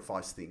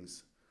sacrifice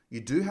things. You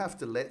do have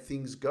to let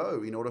things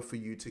go in order for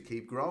you to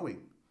keep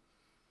growing.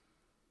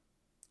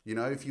 You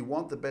know, if you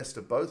want the best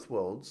of both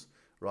worlds,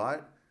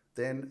 right,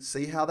 then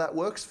see how that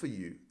works for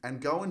you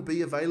and go and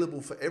be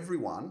available for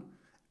everyone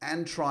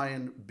and try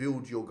and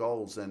build your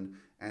goals and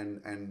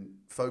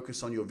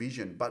focus on your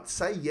vision. But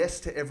say yes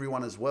to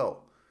everyone as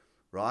well,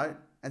 right?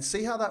 And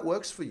see how that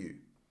works for you.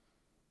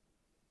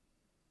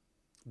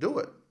 Do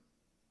it.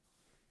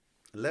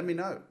 Let me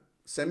know.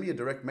 Send me a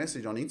direct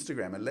message on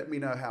Instagram and let me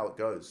know how it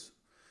goes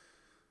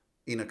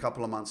in a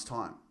couple of months'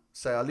 time.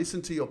 Say, I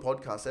listened to your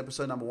podcast,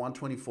 episode number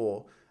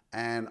 124,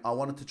 and I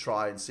wanted to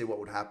try and see what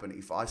would happen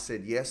if I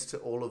said yes to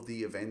all of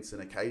the events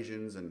and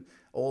occasions and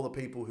all the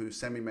people who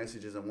send me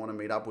messages and want to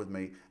meet up with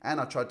me. And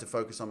I tried to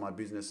focus on my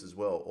business as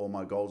well, or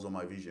my goals or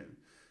my vision.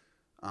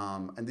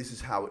 And this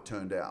is how it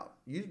turned out.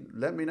 You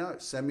let me know.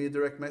 Send me a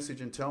direct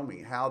message and tell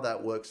me how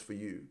that works for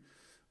you,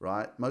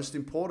 right? Most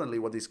importantly,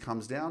 what this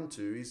comes down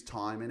to is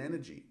time and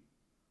energy.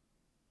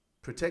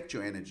 Protect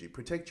your energy.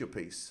 Protect your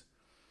peace.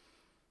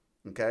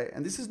 Okay?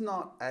 And this is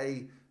not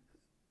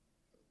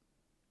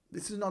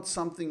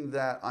something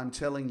that I'm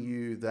telling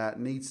you that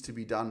needs to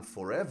be done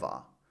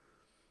forever,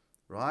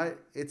 right?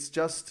 It's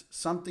just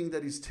something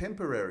that is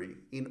temporary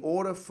in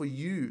order for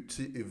you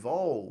to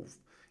evolve,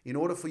 in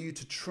order for you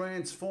to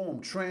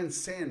transform,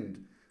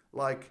 transcend,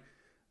 like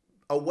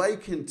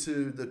awaken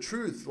to the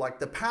truth, like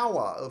the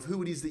power of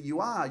who it is that you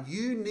are.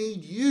 You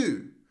need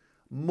you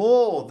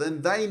more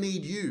than they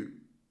need you.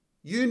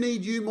 You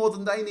need you more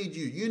than they need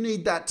you. You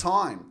need that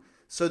time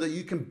so that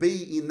you can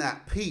be in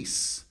that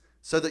peace,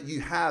 so that you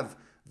have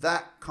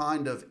that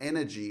kind of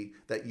energy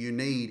that you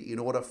need in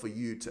order for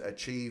you to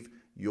achieve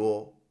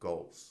your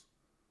goals.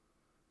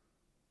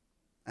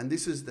 And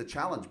this is the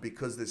challenge,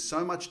 because there's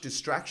so much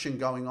distraction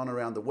going on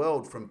around the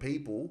world from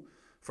people,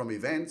 from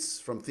events,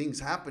 from things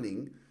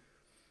happening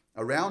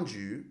around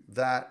you,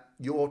 that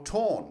you're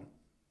torn.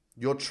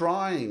 You're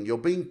trying, you're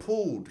being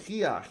pulled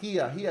here,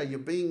 you're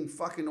being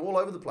fucking all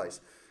over the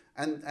place.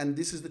 And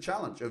this is the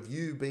challenge of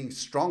you being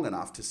strong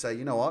enough to say,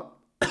 you know what?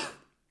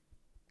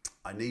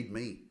 I need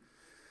me.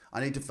 I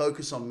need to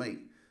focus on me.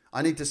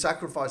 I need to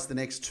sacrifice the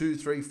next 2,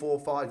 3, 4,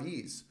 5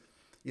 years.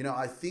 You know,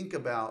 I think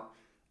about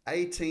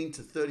 18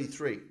 to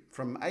 33.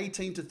 From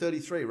 18 to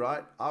 33,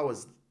 right? I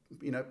was,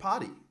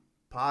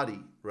 party,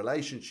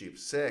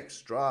 relationships,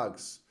 sex,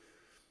 drugs,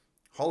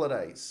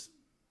 holidays.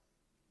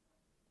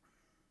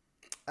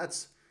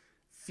 That's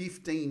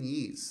 15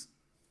 years.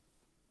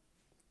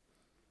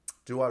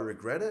 Do I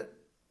regret it?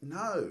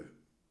 No.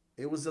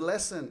 It was a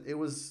lesson. It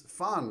was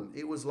fun.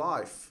 It was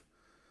life.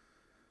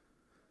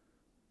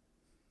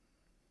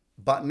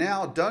 But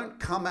now don't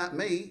come at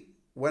me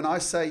when I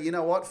say, you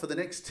know what, for the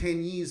next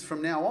 10 years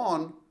from now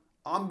on,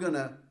 I'm going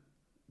to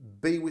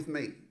be with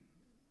me.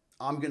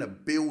 I'm going to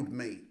build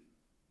me.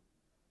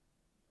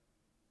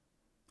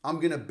 I'm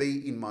going to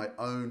be in my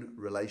own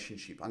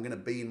relationship. I'm going to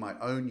be in my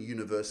own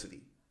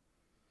university.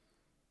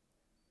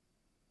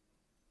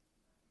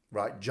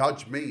 Right?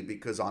 Judge me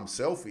because I'm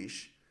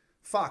selfish.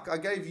 Fuck, I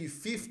gave you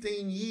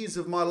 15 years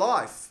of my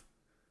life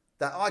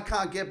that I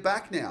can't get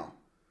back now.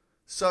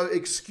 So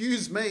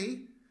excuse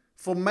me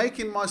for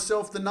making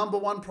myself the number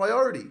one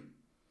priority.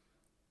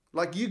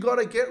 Like, you got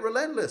to get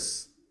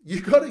relentless.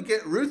 You got to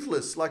get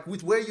ruthless, like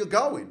with where you're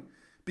going,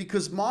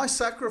 because my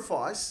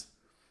sacrifice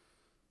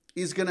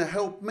is going to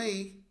help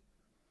me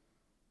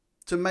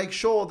to make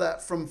sure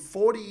that from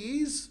 40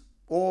 years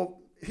or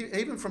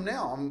even from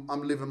now,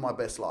 I'm living my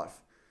best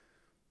life.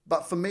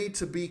 But for me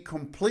to be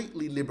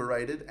completely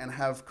liberated and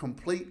have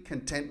complete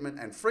contentment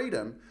and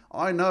freedom,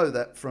 I know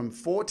that from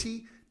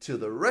 40 to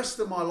the rest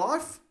of my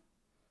life,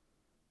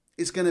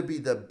 it's going to be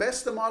the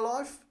best of my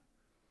life,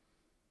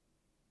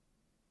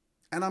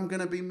 and I'm going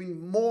to be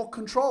in more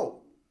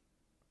control.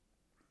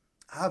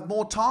 I have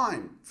more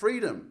time,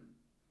 freedom.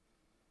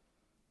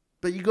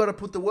 But you got to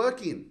put the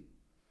work in.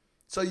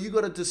 So you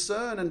got to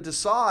discern and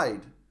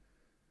decide,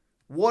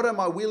 what am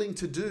I willing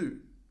to do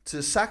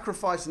to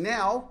sacrifice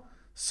now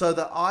so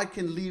that I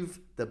can live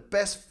the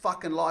best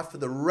fucking life for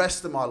the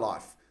rest of my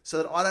life,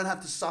 so that I don't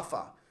have to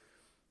suffer?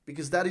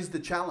 Because that is the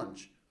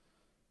challenge,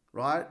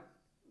 right?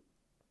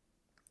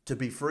 To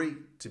be free,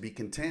 to be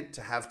content,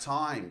 to have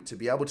time, to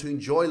be able to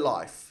enjoy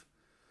life,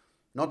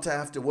 not to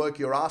have to work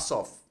your ass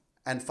off.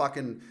 And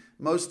fucking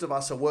most of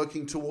us are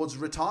working towards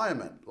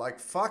retirement. Like,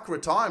 fuck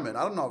retirement.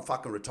 I'm not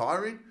fucking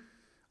retiring.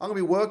 I'm going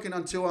to be working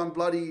until I'm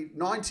bloody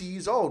 90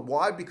 years old.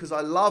 Why? Because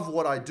I love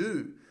what I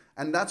do.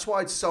 And that's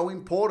why it's so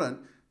important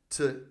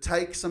to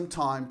take some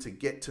time to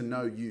get to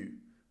know you.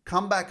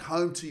 Come back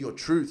home to your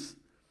truth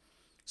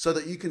so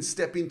that you can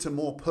step into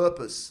more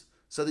purpose,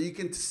 so that you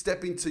can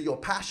step into your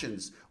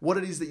passions, what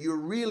it is that you're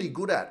really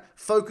good at.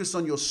 Focus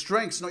on your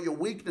strengths, not your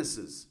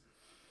weaknesses.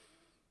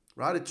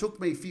 Right? It took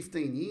me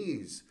 15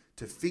 years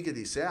to figure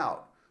this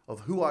out, of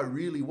who I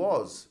really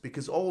was,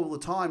 because all the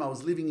time I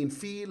was living in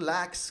fear,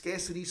 lack,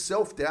 scarcity,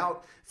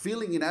 self-doubt,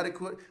 feeling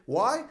inadequate.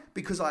 Why?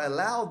 Because I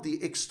allowed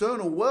the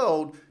external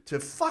world to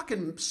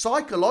fucking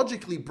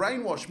psychologically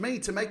brainwash me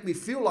to make me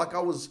feel like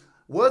I was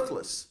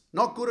worthless,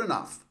 not good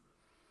enough.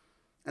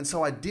 And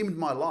so I dimmed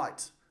my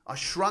light. I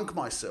shrunk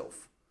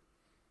myself.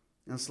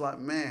 And it's like,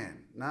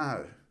 man,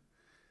 no.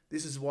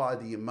 This is why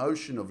the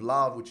emotion of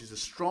love, which is the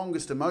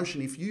strongest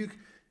emotion, if you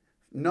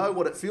know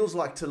what it feels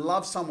like to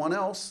love someone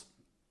else,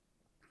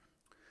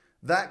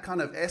 that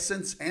kind of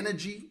essence,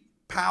 energy,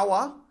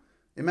 power,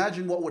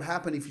 imagine what would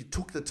happen if you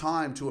took the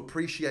time to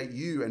appreciate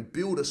you and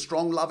build a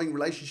strong, loving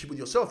relationship with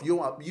yourself.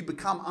 You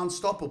become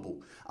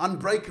unstoppable,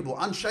 unbreakable,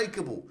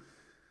 unshakable.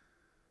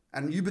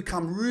 And you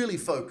become really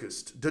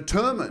focused,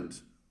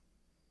 determined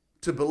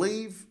to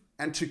believe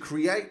and to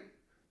create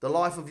the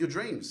life of your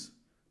dreams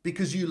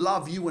because you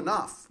love you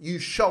enough. You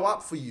show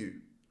up for you.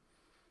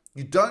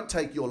 You don't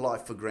take your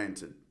life for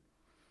granted.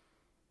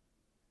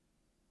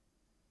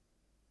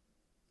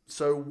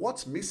 So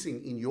what's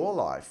missing in your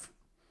life?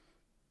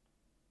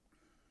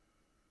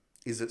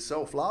 Is it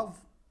self-love?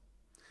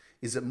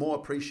 Is it more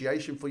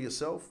appreciation for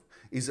yourself?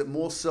 Is it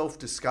more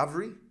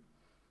self-discovery?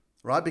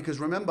 Right? Because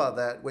remember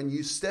that when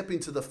you step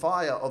into the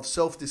fire of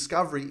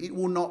self-discovery, it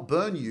will not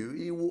burn you.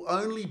 It will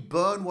only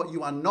burn what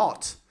you are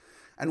not.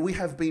 And we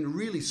have been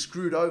really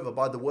screwed over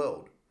by the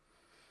world.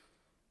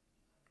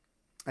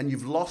 And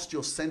you've lost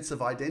your sense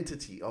of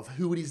identity, of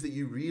who it is that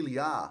you really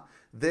are.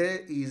 There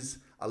is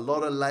a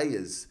lot of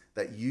layers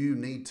that you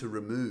need to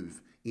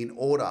remove in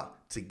order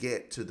to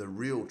get to the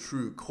real,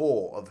 true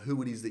core of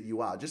who it is that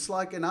you are. Just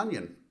like an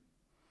onion.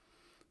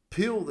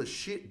 Peel the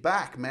shit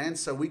back, man,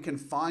 so we can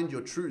find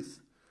your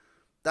truth.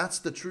 That's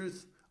the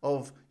truth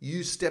of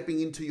you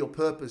stepping into your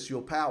purpose,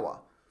 your power,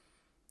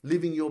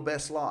 living your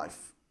best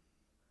life.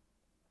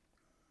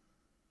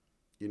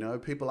 You know,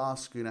 people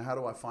ask, how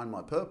do I find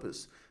my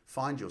purpose?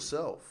 Find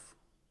yourself.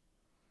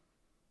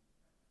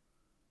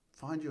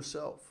 Find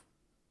yourself.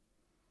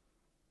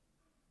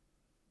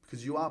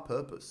 Because you are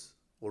purpose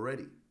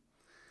already.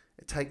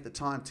 Take the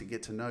time to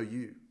get to know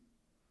you.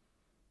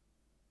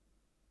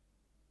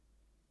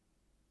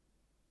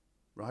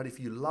 Right? If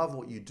you love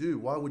what you do,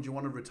 why would you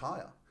want to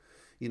retire?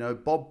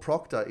 Bob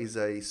Proctor is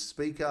a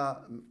speaker,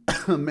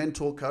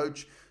 mentor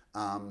coach,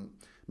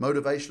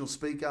 motivational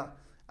speaker.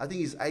 I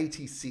think he's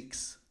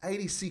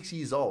 86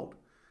 years old.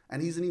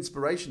 And he's an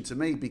inspiration to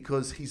me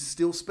because he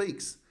still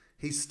speaks.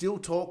 He still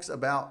talks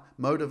about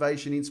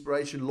motivation,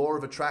 inspiration, law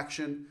of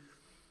attraction,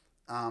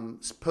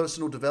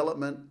 personal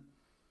development.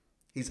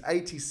 He's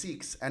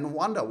 86 and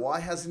wonder why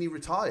hasn't he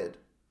retired?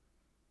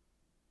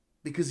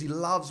 Because he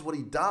loves what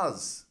he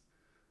does.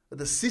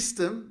 The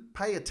system,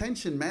 pay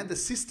attention, man. The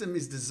system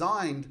is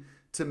designed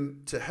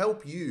to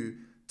help you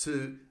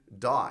to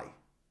die.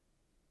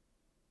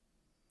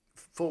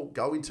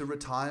 Go into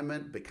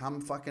retirement, become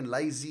fucking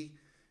lazy,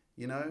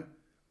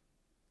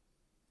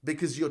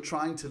 because you're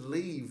trying to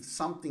leave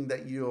something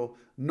that you're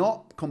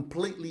not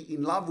completely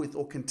in love with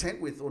or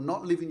content with or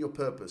not living your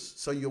purpose.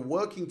 So you're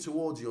working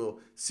towards your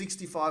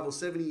 65 or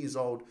 70 years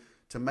old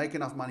to make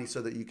enough money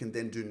so that you can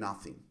then do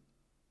nothing,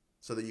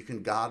 so that you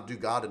can do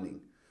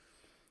gardening,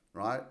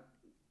 right?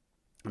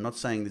 I'm not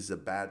saying this is a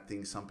bad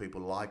thing. Some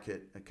people like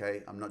it,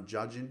 okay? I'm not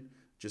judging,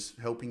 just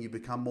helping you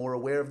become more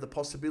aware of the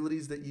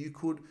possibilities that you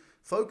could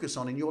focus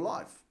on in your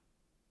life,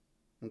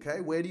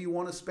 okay? Where do you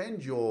want to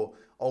spend your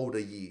older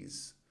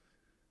years?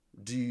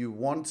 Do you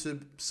want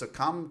to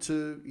succumb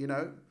to,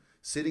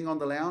 sitting on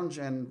the lounge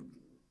and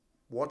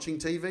watching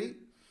TV?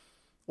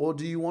 Or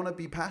do you want to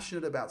be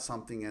passionate about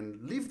something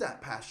and live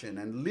that passion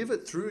and live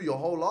it through your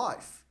whole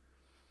life?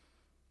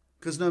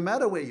 Because no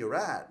matter where you're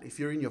at, if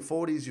you're in your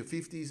 40s, your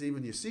 50s,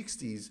 even your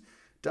 60s,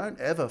 don't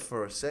ever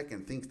for a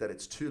second think that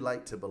it's too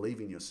late to believe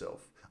in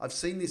yourself. I've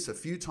seen this a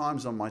few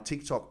times on my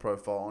TikTok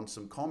profile, on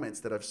some comments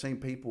that I've seen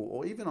people,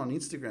 or even on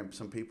Instagram,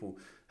 some people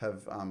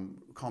have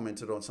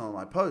commented on some of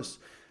my posts.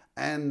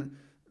 And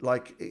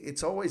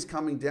it's always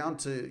coming down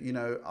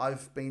to,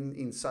 I've been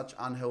in such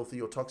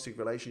unhealthy or toxic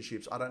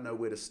relationships. I don't know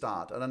where to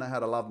start. I don't know how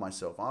to love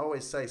myself. I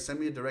always say, send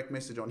me a direct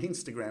message on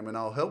Instagram and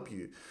I'll help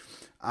you.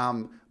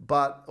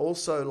 But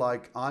also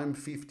I'm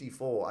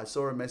 54. I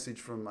saw a message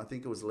from, I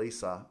think it was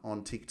Lisa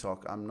on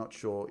TikTok. I'm not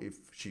sure if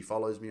she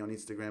follows me on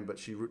Instagram, but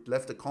she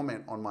left a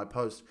comment on my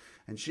post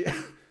and she,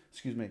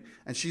 excuse me.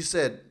 And she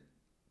said,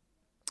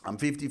 I'm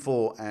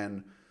 54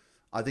 and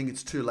I think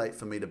it's too late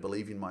for me to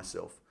believe in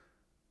myself.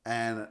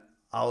 And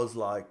I was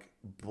like,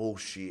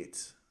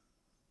 bullshit.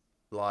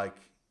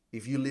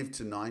 If you live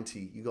to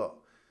 90,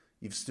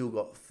 you've still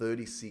got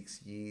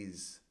 36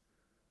 years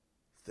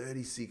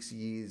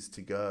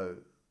to go,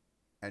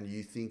 and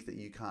you think that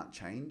you can't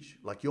change?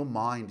 Your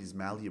mind is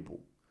malleable.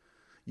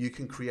 You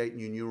can create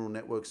new neural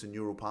networks and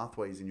neural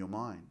pathways in your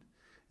mind.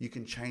 You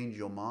can change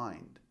your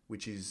mind,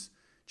 which is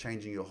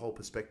changing your whole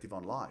perspective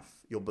on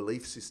life, your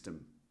belief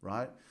system,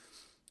 right?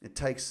 It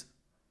takes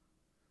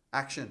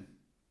action.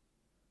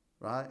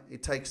 Right?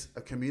 It takes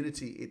a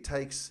community. It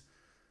takes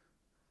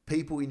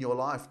people in your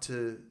life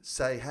to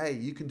say, hey,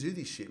 you can do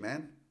this shit,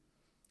 man.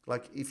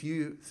 If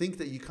you think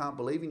that you can't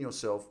believe in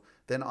yourself,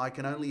 then I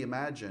can only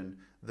imagine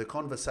the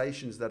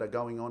conversations that are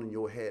going on in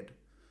your head,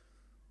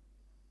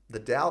 the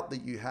doubt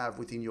that you have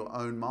within your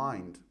own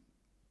mind.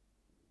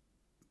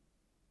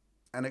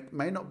 And it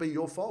may not be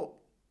your fault.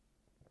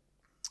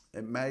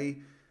 It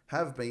may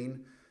have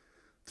been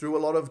through a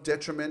lot of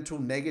detrimental,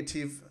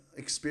 negative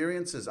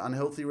experiences,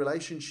 unhealthy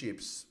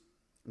relationships,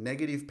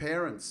 negative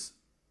parents,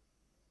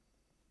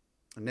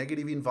 a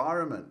negative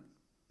environment,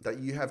 that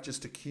you have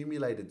just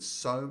accumulated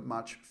so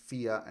much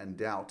fear and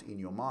doubt in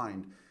your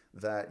mind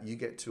that you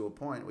get to a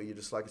point where you're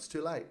just like, it's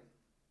too late.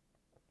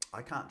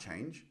 I can't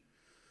change.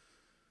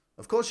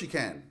 Of course you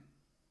can.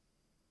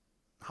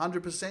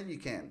 100% you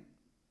can.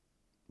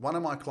 One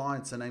of my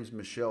clients, her name's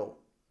Michelle.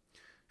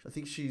 I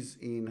think she's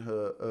in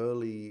her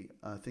late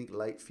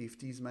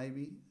 50s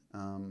maybe.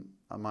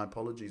 My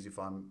apologies if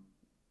I'm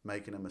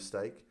making a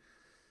mistake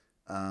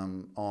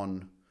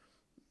on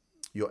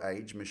your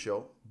age,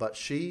 Michelle. But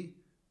she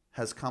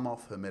has come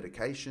off her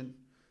medication.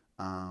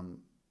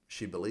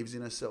 She believes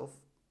in herself.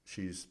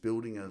 She's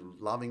building a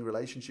loving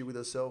relationship with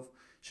herself.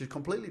 She's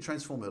completely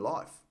transformed her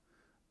life.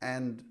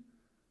 And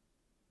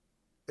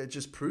it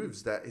just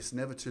proves that it's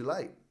never too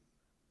late.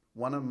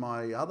 One of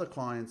my other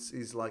clients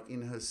is like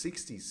in her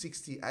 60s,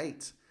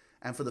 68.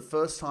 And for the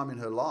first time in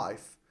her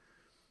life,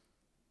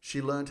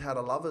 she learned how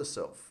to love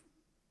herself.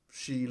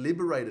 She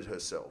liberated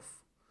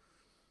herself.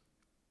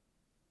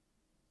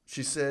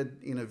 She said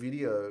in a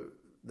video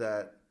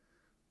that,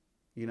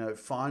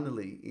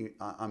 finally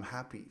I'm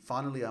happy.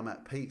 Finally, I'm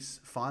at peace.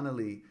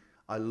 Finally,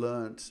 I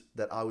learned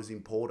that I was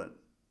important.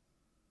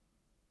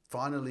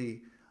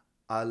 Finally,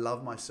 I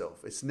love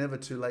myself. It's never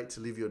too late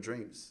to live your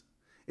dreams.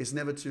 It's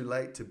never too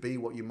late to be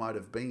what you might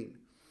have been.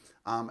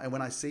 And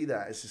when I see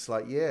that, it's just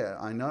like, yeah,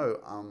 I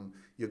know.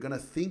 You're going to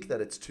think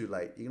that it's too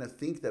late. You're going to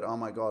think that, oh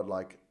my God,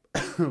 like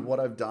what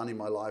I've done in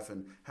my life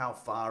and how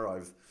far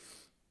I've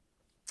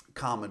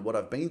come and what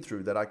I've been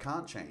through, that I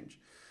can't change.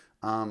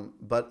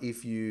 But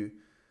if you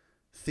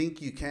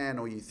think you can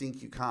or you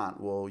think you can't,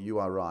 well, you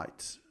are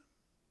right.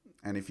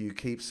 And if you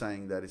keep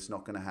saying that it's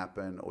not going to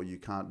happen or you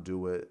can't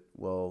do it,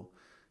 well,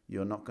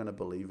 you're not going to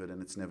believe it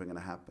and it's never going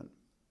to happen.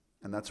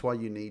 And that's why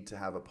you need to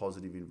have a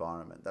positive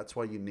environment. That's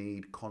why you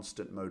need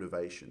constant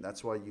motivation.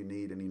 That's why you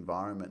need an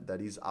environment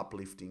that is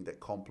uplifting, that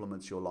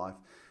complements your life,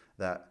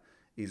 that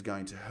is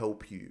going to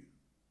help you.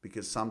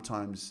 Because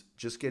sometimes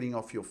just getting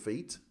off your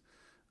feet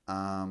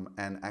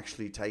and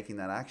actually taking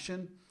that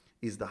action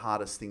is the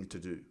hardest thing to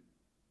do.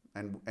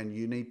 And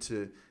you need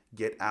to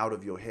get out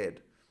of your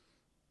head.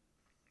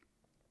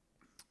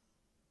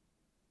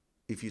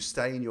 If you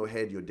stay in your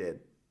head, you're dead.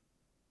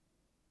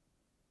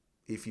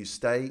 If you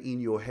stay in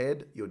your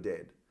head, you're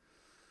dead,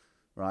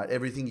 right?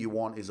 Everything you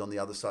want is on the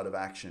other side of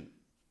action.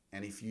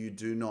 And if you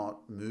do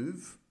not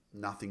move,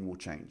 nothing will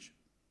change.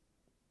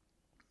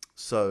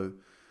 So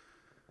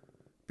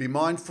be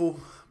mindful,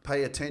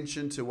 pay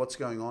attention to what's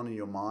going on in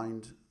your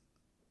mind.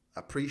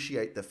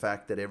 Appreciate the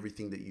fact that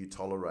everything that you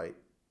tolerate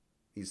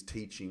is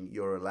teaching.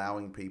 You're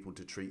allowing people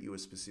to treat you a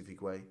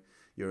specific way.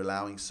 You're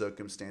allowing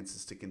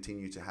circumstances to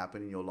continue to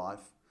happen in your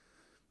life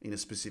in a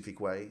specific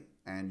way,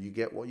 and you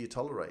get what you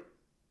tolerate.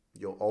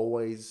 You're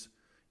always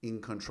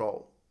in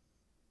control.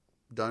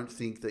 Don't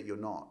think that you're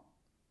not.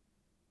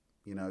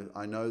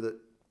 I know that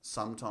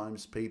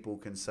sometimes people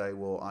can say,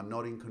 well, I'm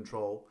not in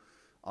control.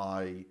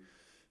 I'm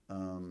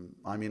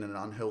in an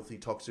unhealthy,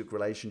 toxic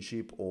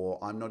relationship, or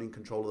I'm not in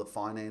control of the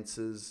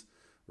finances,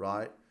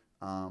 right?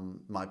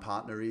 My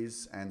partner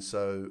is, and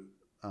so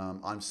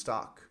I'm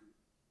stuck.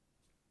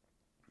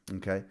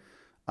 Okay?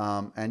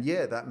 And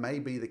yeah, that may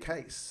be the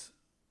case.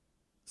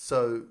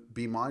 So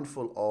be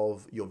mindful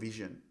of your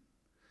vision.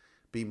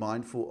 Be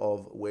mindful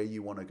of where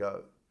you want to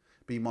go.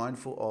 Be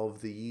mindful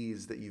of the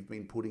years that you've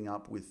been putting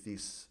up with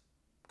this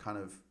kind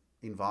of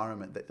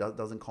environment that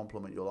doesn't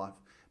complement your life.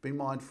 Be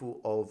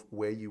mindful of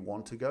where you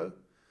want to go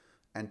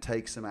and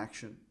take some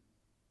action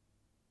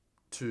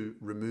to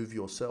remove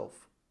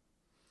yourself,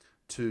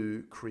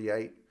 to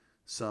create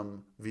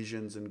some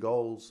visions and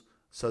goals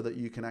so that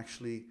you can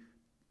actually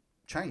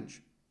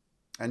change.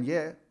 And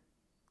yeah,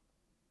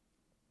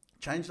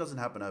 change doesn't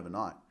happen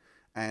overnight.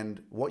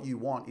 And what you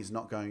want is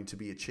not going to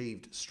be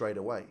achieved straight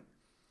away.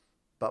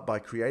 But by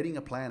creating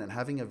a plan and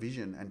having a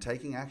vision and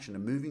taking action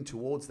and moving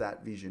towards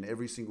that vision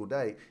every single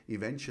day,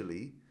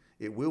 eventually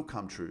it will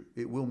come true.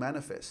 It will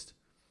manifest.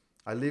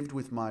 I lived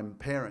with my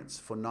parents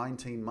for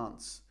 19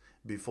 months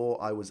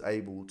before I was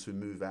able to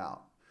move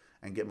out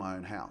and get my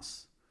own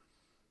house.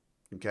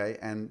 Okay,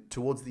 and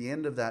towards the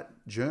end of that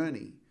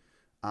journey,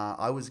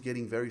 I was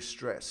getting very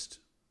stressed.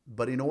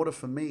 But in order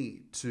for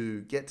me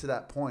to get to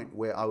that point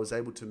where I was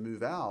able to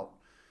move out,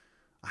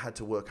 I had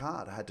to work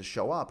hard. I had to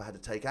show up. I had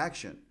to take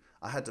action.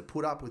 I had to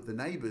put up with the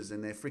neighbors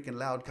and their freaking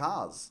loud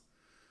cars,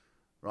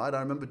 right? I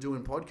remember doing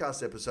a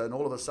podcast episode and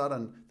all of a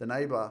sudden the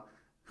neighbor,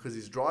 because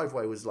his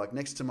driveway was like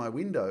next to my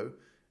window,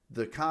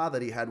 the car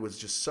that he had was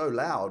just so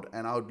loud,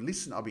 and I would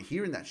listen, I'd be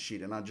hearing that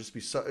shit, and I'd just be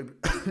so,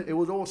 it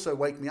would also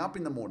wake me up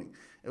in the morning.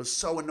 It was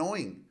so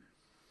annoying,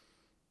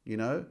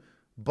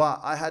 but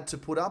I had to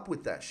put up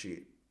with that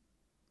shit.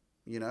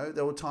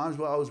 There were times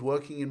where I was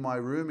working in my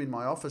room, in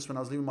my office when I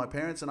was living with my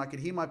parents, and I could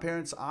hear my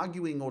parents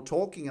arguing or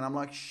talking, and I'm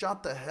like,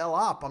 shut the hell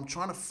up. I'm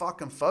trying to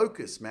fucking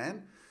focus,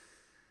 man.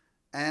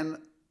 And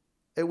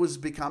it was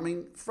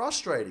becoming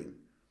frustrating.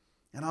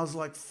 And I was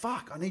like,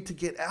 fuck, I need to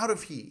get out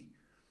of here.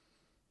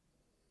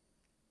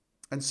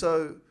 And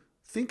so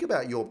think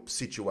about your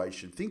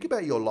situation. Think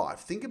about your life.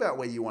 Think about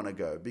where you want to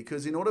go.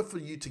 Because in order for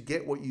you to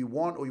get what you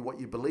want or what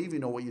you believe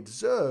in or what you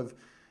deserve,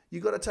 you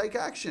got to take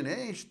action.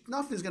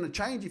 Nothing's going to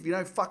change if you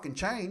don't fucking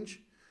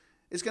change.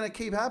 It's going to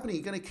keep happening.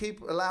 You're going to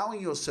keep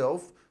allowing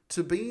yourself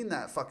to be in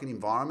that fucking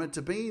environment,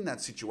 to be in that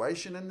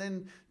situation. And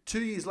then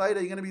 2 years later,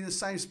 you're going to be in the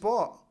same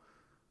spot.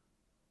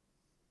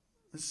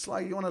 It's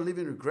like, you want to live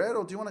in regret,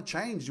 or do you want to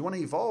change? Do you want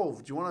to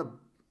evolve? Do you want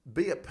to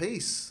be at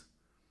peace?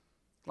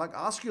 Like,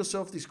 ask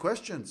yourself these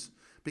questions,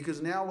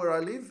 because now where I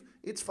live,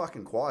 it's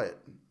fucking quiet.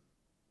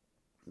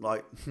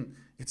 Like,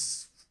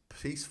 it's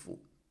peaceful.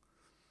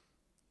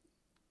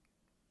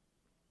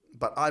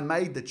 But I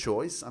made the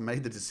choice, I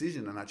made the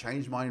decision, and I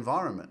changed my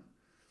environment.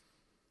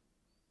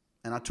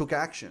 And I took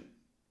action.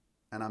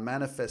 And I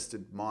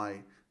manifested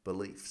my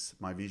beliefs,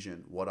 my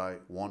vision, what I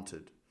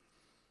wanted.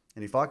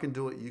 And if I can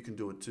do it, you can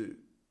do it too.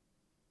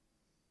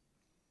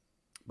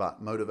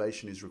 But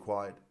motivation is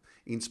required.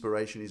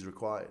 Inspiration is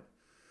required.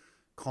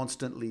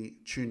 Constantly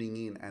tuning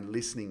in and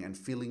listening and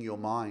filling your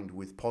mind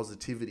with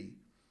positivity.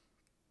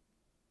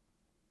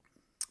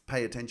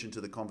 Pay attention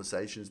to the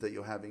conversations that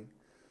you're having.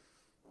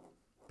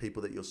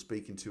 People that you're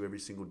speaking to every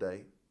single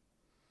day.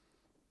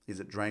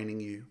 Is it draining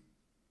you?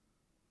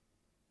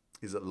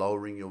 Is it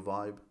lowering your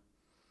vibe?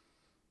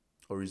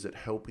 Or is it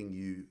helping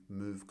you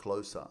move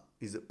closer?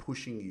 Is it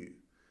pushing you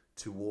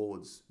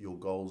towards your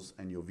goals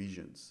and your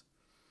visions?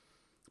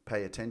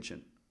 Pay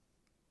attention.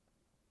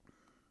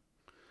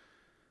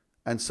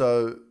 And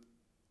so,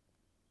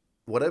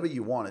 whatever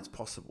you want, it's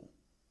possible.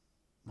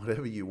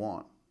 Whatever you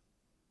want.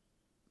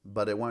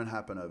 But it won't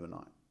happen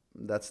overnight.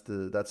 That's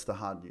the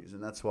hard news.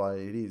 And that's why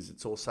it is.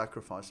 It's all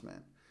sacrifice,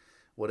 man.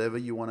 Whatever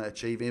you want to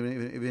achieve,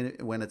 even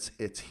when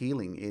it's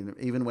healing,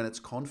 even when it's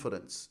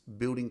confidence,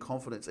 building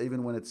confidence,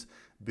 even when it's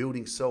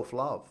building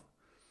self-love,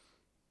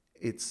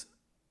 it's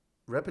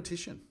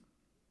repetition,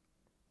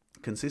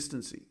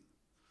 consistency,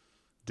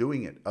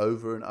 doing it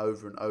over and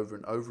over and over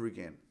and over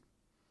again.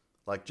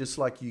 Like, just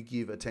like you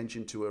give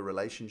attention to a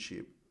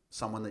relationship,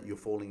 someone that you're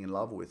falling in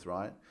love with,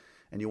 right?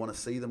 And you want to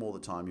see them all the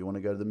time. You want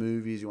to go to the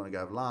movies, you want to go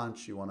have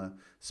lunch, you want to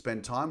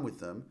spend time with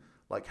them.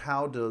 Like,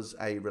 how does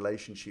a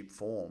relationship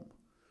form?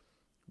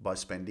 By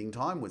spending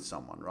time with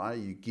someone, right?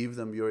 You give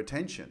them your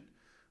attention.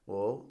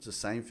 Well, it's the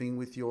same thing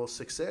with your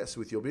success,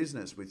 with your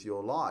business, with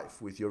your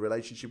life, with your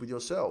relationship with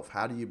yourself.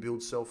 How do you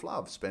build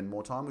self-love? Spend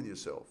more time with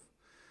yourself.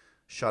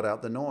 Shut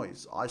out the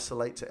noise.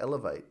 Isolate to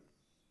elevate.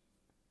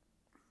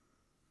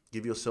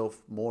 Give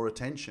yourself more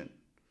attention.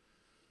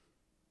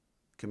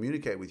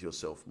 Communicate with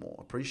yourself more.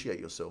 Appreciate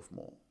yourself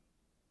more.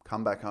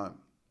 Come back home.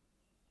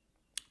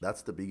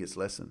 That's the biggest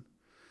lesson.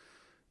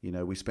 You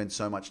know, we spend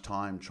so much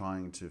time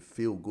trying to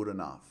feel good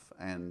enough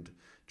and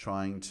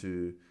trying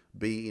to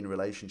be in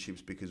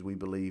relationships because we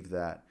believe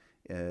that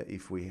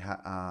if we're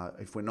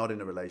not in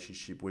a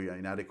relationship, we are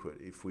inadequate.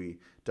 If we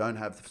don't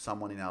have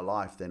someone in our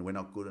life, then we're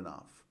not good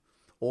enough.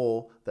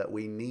 Or that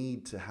we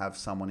need to have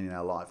someone in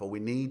our life, or we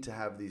need to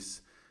have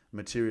this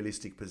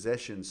materialistic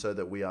possession so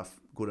that we are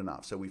good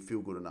enough, so we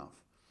feel good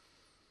enough.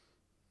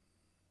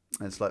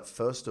 And it's like,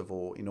 first of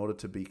all, in order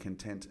to be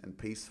content and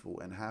peaceful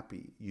and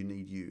happy, you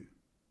need you.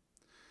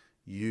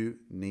 You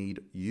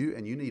need you,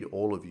 and you need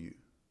all of you,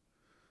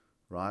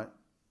 right?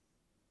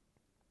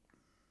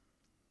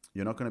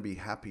 You're not going to be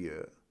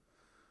happier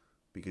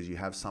because you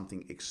have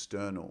something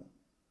external.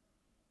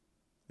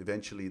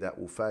 Eventually that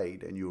will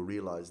fade and you'll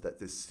realize that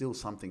there's still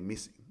something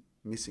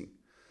missing.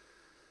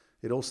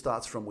 It all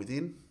starts from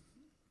within.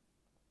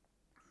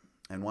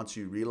 And once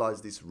you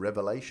realize this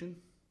revelation,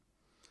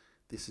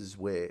 this is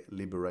where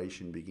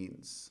liberation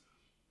begins.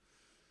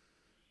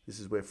 This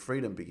is where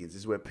freedom begins.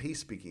 This is where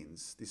peace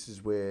begins. This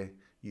is where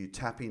you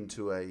tap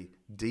into a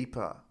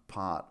deeper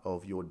part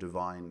of your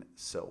divine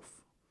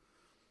self.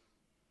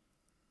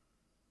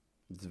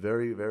 It's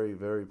very, very,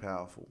 very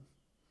powerful.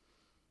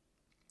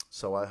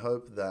 So I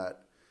hope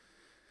that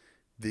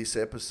this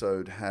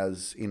episode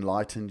has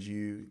enlightened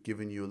you,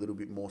 given you a little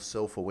bit more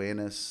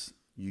self-awareness.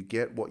 You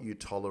get what you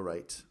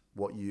tolerate.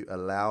 What you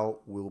allow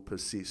will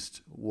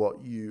persist.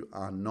 What you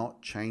are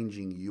not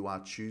changing, you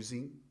are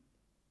choosing.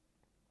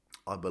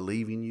 I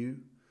believe in you,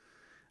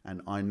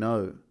 and I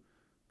know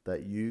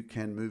that you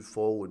can move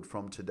forward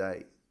from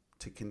today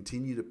to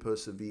continue to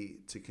persevere,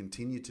 to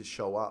continue to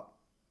show up,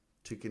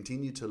 to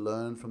continue to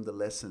learn from the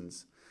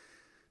lessons,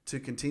 to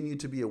continue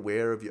to be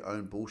aware of your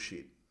own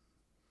bullshit,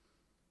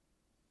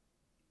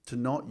 to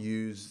not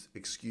use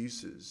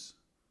excuses.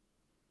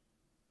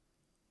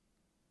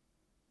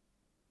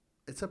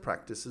 It's a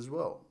practice as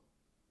well.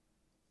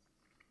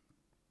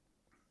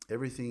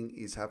 Everything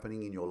is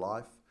happening in your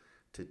life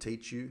to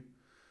teach you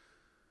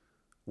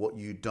what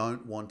you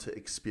don't want to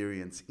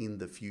experience in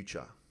the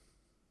future.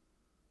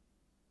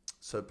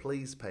 So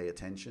please pay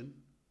attention.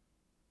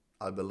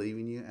 I believe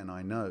in you, and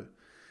I know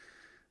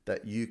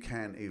that you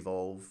can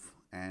evolve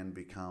and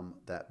become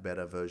that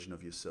better version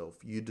of yourself.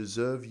 You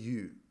deserve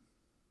you.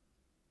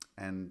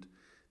 And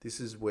this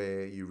is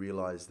where you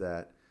realize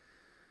that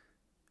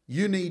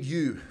you need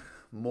you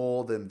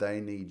more than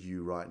they need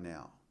you right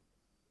now.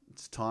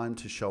 It's time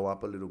to show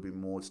up a little bit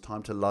more. It's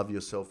time to love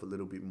yourself a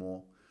little bit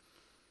more.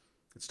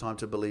 It's time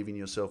to believe in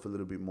yourself a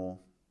little bit more.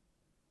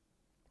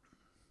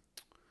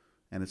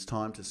 And it's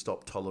time to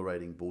stop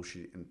tolerating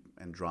bullshit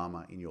and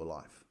drama in your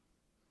life.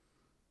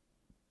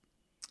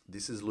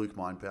 This is Luke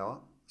Mindpower,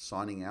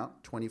 signing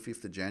out,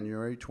 25th of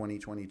January,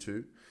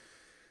 2022.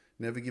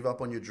 Never give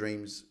up on your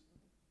dreams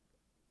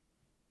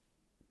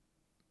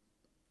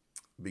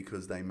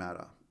because they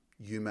matter.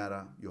 You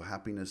matter, your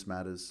happiness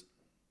matters.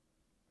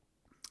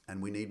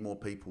 And we need more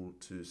people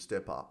to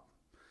step up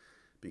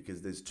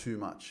because there's too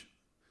much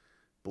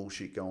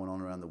bullshit going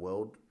on around the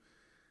world.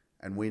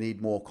 And we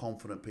need more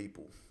confident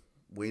people.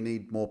 We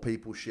need more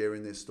people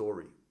sharing their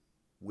story.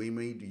 We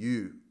need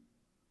you.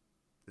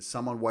 There's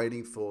someone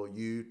waiting for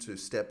you to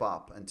step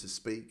up and to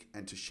speak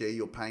and to share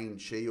your pain,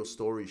 share your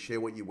story,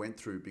 share what you went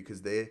through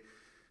because they're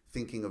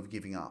thinking of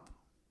giving up.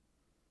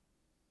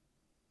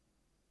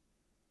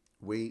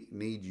 We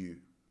need you.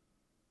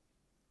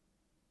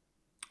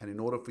 And in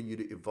order for you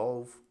to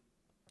evolve,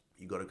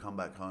 you got to come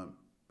back home.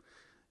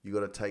 You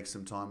got to take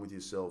some time with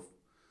yourself.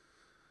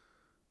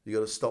 You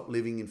got to stop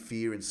living in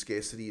fear and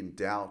scarcity and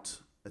doubt.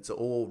 It's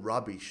all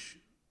rubbish.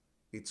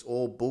 It's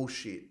all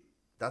bullshit.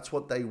 That's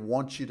what they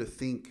want you to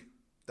think.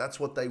 That's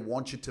what they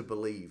want you to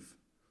believe.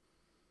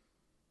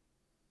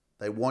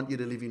 They want you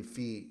to live in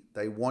fear.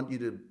 They want you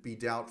to be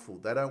doubtful.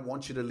 They don't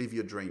want you to live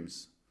your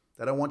dreams.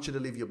 They don't want you to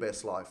live your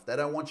best life. They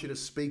don't want you to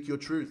speak your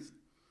truth.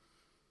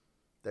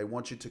 They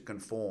want you to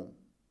conform.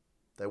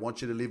 They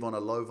want you to live on a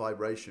low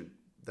vibration.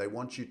 They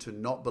want you to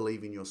not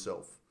believe in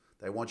yourself.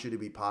 They want you to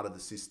be part of the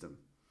system.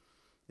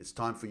 It's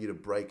time for you to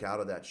break out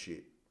of that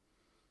shit.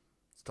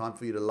 It's time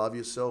for you to love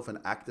yourself and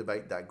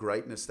activate that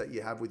greatness that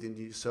you have within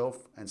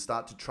yourself and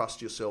start to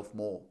trust yourself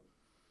more.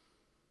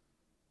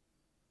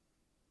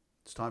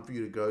 It's time for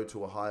you to go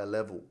to a higher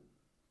level.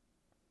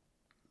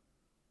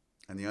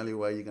 And the only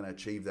way you're going to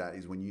achieve that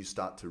is when you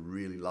start to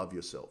really love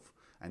yourself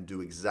and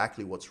do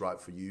exactly what's right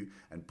for you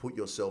and put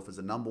yourself as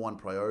the number one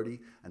priority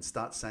and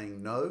start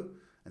saying no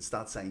and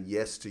start saying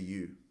yes to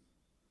you.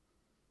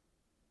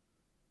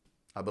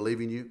 I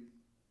believe in you.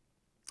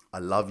 I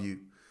love you.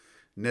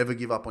 Never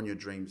give up on your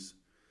dreams.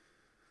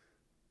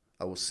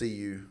 I will see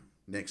you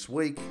next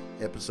week.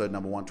 Episode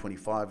number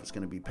 125. It's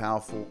going to be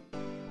powerful,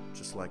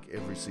 just like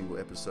every single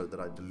episode that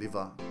I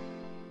deliver.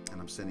 And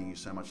I'm sending you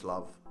so much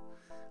love.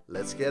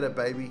 Let's get it,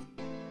 baby.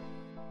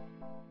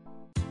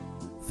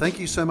 Thank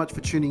you so much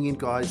for tuning in,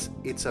 guys.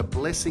 It's a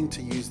blessing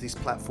to use this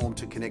platform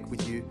to connect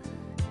with you.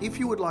 If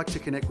you would like to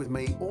connect with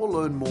me or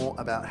learn more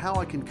about how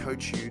I can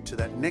coach you to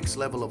that next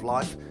level of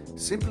life,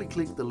 simply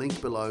click the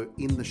link below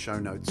in the show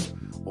notes.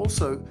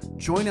 Also,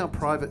 join our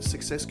private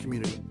success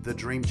community, The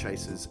Dream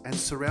Chasers, and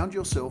surround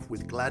yourself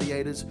with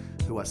gladiators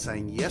who are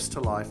saying yes to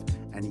life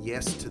and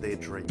yes to their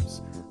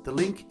dreams. The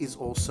link is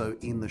also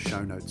in the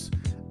show notes.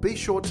 Be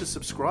sure to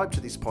subscribe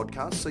to this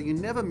podcast so you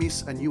never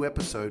miss a new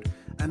episode,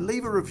 and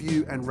leave a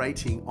review and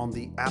rating on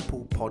the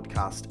Apple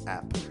Podcast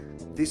app.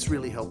 This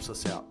really helps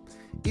us out.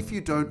 If you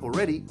don't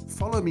already,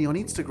 follow me on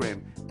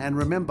Instagram. And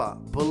remember,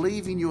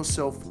 believe in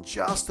yourself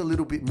just a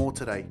little bit more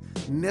today.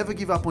 Never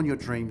give up on your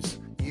dreams.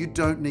 You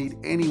don't need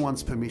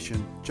anyone's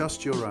permission,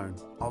 just your own.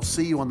 I'll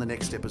see you on the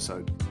next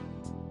episode.